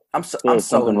 Yo, I'm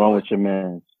something wrong with your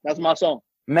man. That's my song.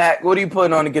 Mac, what are you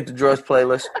putting on to Get the Drawers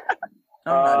playlist?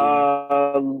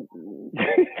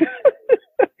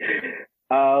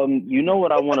 You know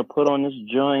what I want to put on this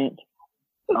joint?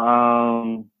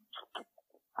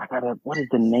 What is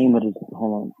the name of this?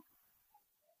 Hold on.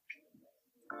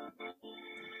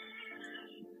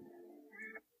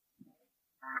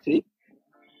 See?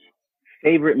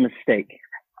 Favorite Mistake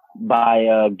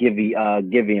by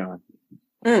Giveon.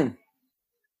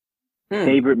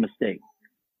 Favorite Mistake.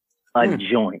 A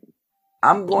joint.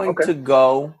 I'm going to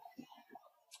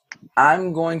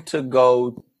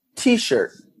go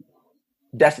T-shirt.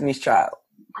 Destiny's Child.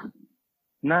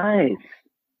 Nice.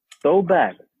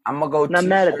 Throwback. I'm gonna go Not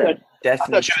mad at T-shirt. that.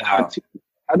 Destiny's Child.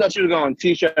 I thought you was going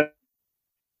T-shirt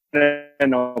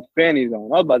and no panties on. I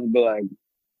was about to be like,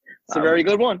 it's a very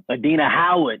good one. Adina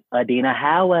Howard.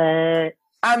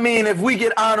 I mean, if we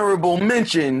get honorable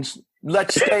mentions,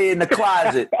 let's stay in the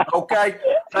closet, okay?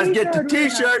 Let's get the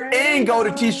T-shirt and go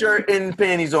to T-shirt and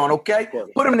panties on, okay?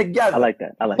 Put them together. I like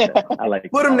that.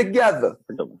 Put them together.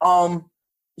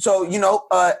 So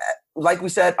like we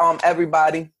said,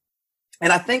 everybody,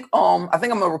 and I think I'm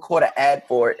gonna record an ad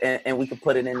for it, and we can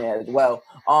put it in there as well.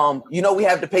 We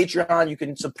have the Patreon. You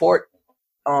can support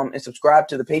and subscribe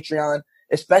to the Patreon.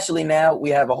 Especially now, we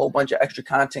have a whole bunch of extra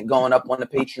content going up on the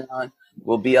Patreon.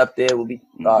 We'll be up there. We'll be,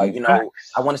 I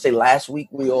want to say last week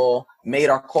we all made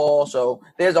our call. So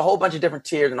there's a whole bunch of different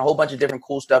tiers and a whole bunch of different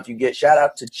cool stuff you get. Shout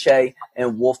out to Che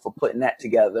and Wolf for putting that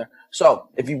together. So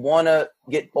if you want to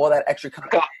get all that extra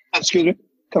content. Excuse me.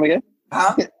 Come again?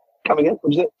 Huh? Come again? What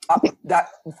was it?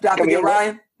 Dr.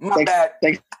 Ryan? My bad.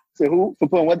 Thanks to who for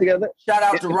putting what together? Shout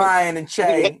out to Ryan and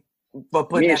Che for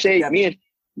putting that together.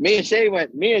 Me and Shay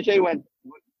went.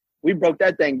 We broke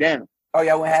that thing down. Oh,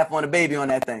 yeah, I went half on the baby on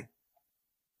that thing.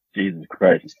 Jesus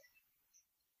Christ.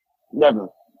 Never.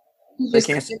 They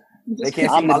can't see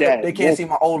my lip. They can't see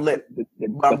my old lip. But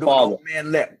I'm doing old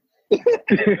man lip.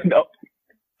 No.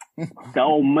 The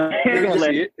old man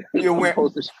lip.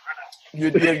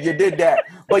 You did that.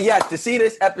 But yes, to see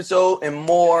this episode and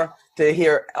more, to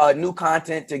hear new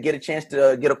content, to get a chance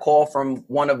to get a call from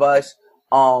one of us,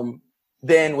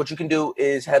 then what you can do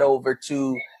is head over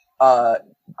to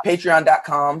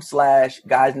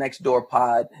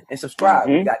patreon.com/guysnextdoorpod and subscribe.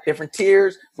 We got different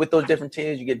tiers. With those different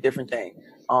tiers, you get different things.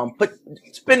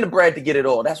 Spend the bread to get it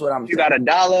all. That's what I'm saying. You got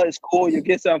 $1, it's cool. You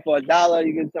get something for $1,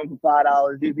 you get something for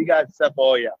 $5. Dude, you got stuff for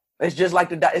all y'all. It's just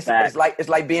like it's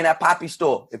like being at Poppy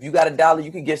store. If you got $1,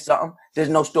 you can get something. There's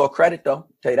no store credit though.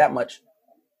 Tell you that much.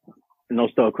 No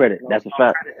store credit. That's a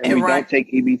fact. And we don't take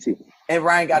EBT. And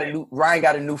Ryan got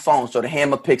a new phone, so the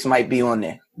hammer pics might be on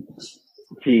there.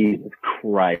 Jesus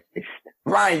Christ.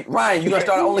 Ryan, you gonna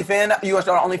start an OnlyFans? You gonna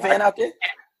start an OnlyFans out there?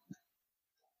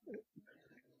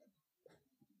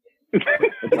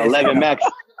 11 Max.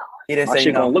 He didn't My say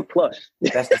shit no. gonna look plush.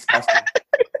 That's disgusting.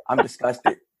 I'm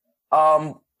disgusted.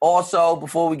 Also,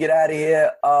 before we get out of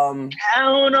here,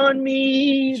 count on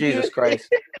me. Jesus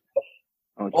Christ.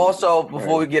 Also,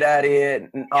 before we get out of here,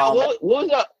 what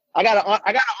was up? I got an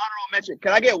honorable mention.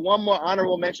 Can I get one more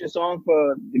honorable mention song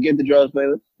for the Get the Drugs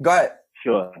playlist? Go ahead.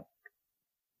 Sure.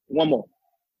 One more.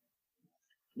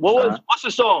 What's the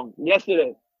song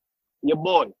yesterday? Your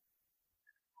boy,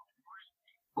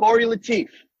 Corey Lateef.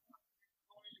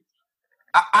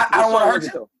 I don't want to hurt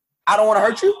you. I don't want to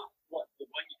hurt you.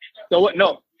 So what?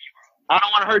 No, I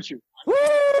don't want to hurt you. Woo,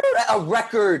 a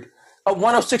record, a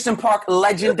 106 in Park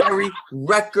legendary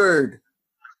record.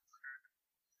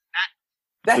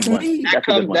 That's me. That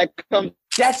comes.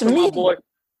 That's from me, my boy,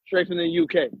 straight from the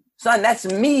UK. Son, that's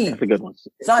me. That's a good one.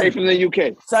 Son, straight from the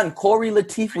UK. Son, Corey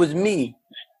Lateef was me.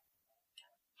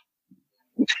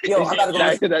 Yo, I'm about to go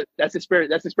listen. That's the spirit.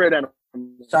 That's the spirit animal.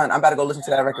 Son, I'm about to go listen to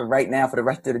that record right now for the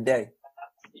rest of the day.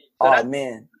 So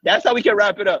man. That's how we can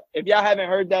wrap it up. If y'all haven't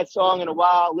heard that song in a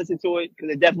while, listen to it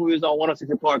because it definitely was on 106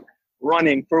 in Park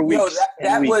running for weeks.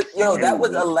 That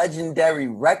was a legendary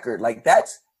record.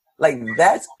 That's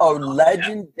a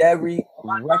legendary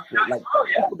record. Like,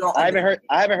 I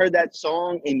haven't heard that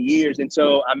song in years, and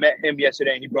so I met him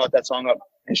yesterday, and he brought that song up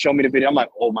and showed me the video. I'm like,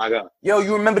 oh my god. Yo,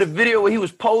 you remember the video where he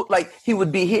was he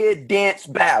would be here, dance,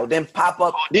 bow, then pop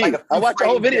up. I watched the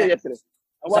whole video yesterday.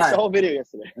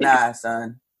 Nah,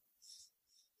 son.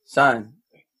 That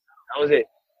was it.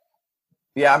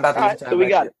 Yeah, I'm about to listen to that record.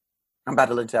 got it. I'm about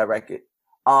to listen to that record.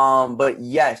 But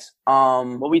yes.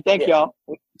 Well, we thank y'all.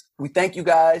 We thank you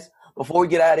guys. Before we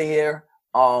get out of here,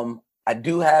 I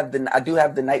do have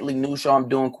the nightly news show. I'm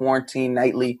doing Quarantine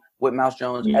Nightly with Mouse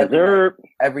Jones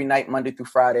every night, Monday through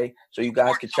Friday. So you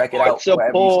guys can check it out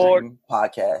wherever you stream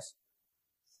podcasts.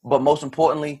 But most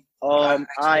importantly, I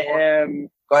am.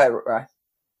 Go ahead, Ryan.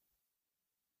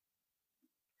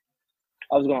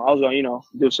 I was gonna,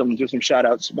 do some shout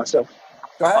outs myself.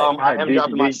 Go ahead. I am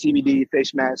dropping my CBD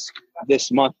face mask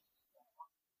this month.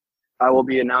 I will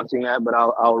be announcing that, but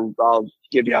I'll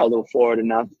give y'all a little forward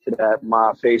announcement to that.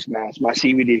 My face mask, my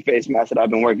CBD face mask that I've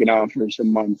been working on for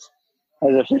some months,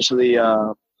 has officially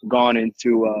gone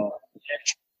into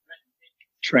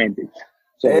Trendy.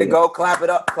 There you go. Clap it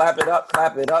up. Clap it up.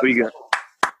 Clap it up. We go.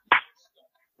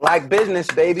 Black business,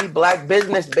 baby. Black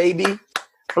business, baby.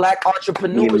 Black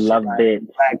entrepreneurship. We love it.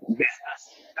 Black business.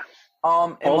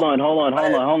 Hold on.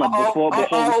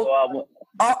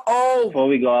 Before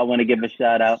we go, I want to give a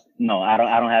shout out. No, I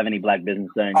don't have any black business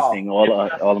or anything. All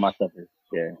of my stuff is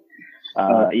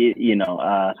I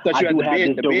do have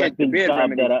this directing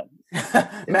job that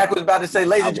Mac was about to say,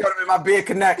 ladies and gentlemen, my beard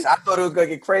connects. I thought it was gonna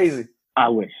get crazy. I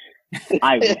wish. You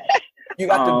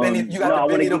got the Benny. You got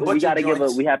the Benny the Butcher.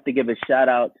 We have to give a shout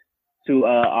out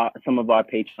to some of our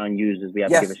Patreon users. We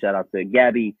have to give a shout out to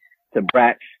Gabby, to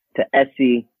Brax, to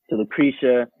Essie, to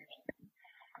Lucretia,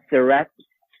 Seraphic.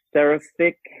 I'm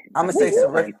gonna say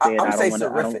Seraphic. I'm gonna say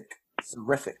Seraphic.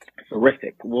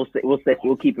 We'll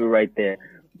keep it right there.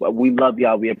 But we love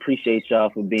y'all. We appreciate y'all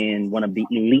for being one of the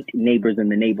elite neighbors in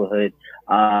the neighborhood.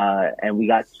 And we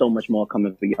got so much more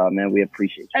coming for y'all, man. We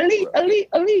appreciate you.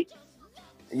 Elite.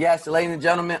 Yes, ladies and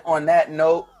gentlemen, on that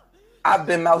note, I've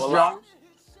been Mouse Jones.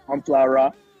 I'm Fly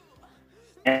Rock.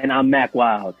 And I'm Mac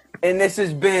Wild. And this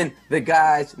has been The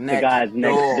Guys Next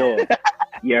Door.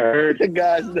 You heard? The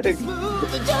Guys Next Door.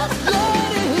 Just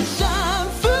let it shine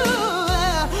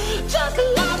through. Just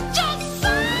let your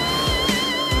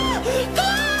sun glow.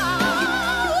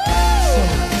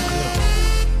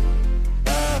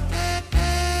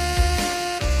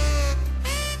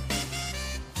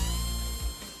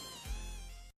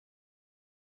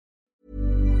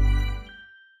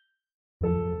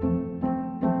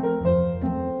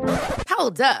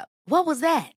 Hold up. What was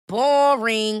that?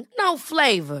 Boring. No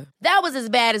flavor. That was as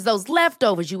bad as those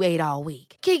leftovers you ate all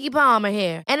week. Keke Palmer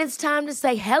here. And it's time to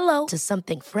say hello to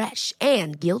something fresh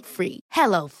and guilt-free.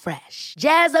 Hello Fresh.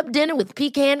 Jazz up dinner with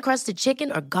pecan-crusted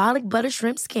chicken or garlic butter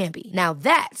shrimp scampi. Now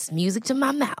that's music to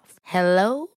my mouth.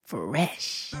 Hello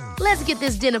Fresh. Let's get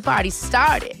this dinner party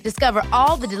started. Discover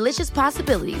all the delicious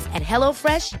possibilities at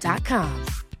HelloFresh.com.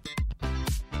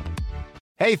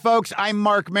 Hey, folks, I'm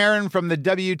Mark Maron from the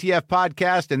WTF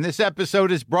Podcast, and this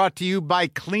episode is brought to you by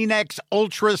Kleenex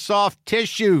Ultra Soft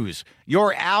Tissues,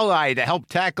 your ally to help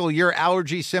tackle your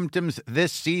allergy symptoms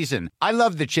this season. I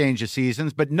love the change of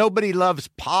seasons, but nobody loves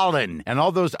pollen and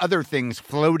all those other things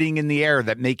floating in the air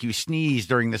that make you sneeze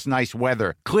during this nice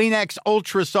weather. Kleenex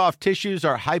Ultra Soft Tissues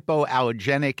are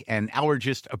hypoallergenic and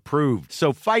allergist approved,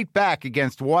 so fight back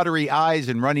against watery eyes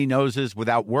and runny noses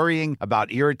without worrying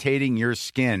about irritating your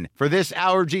skin. For this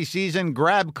allergy season,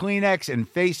 grab Kleenex and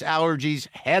face allergies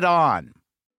head on.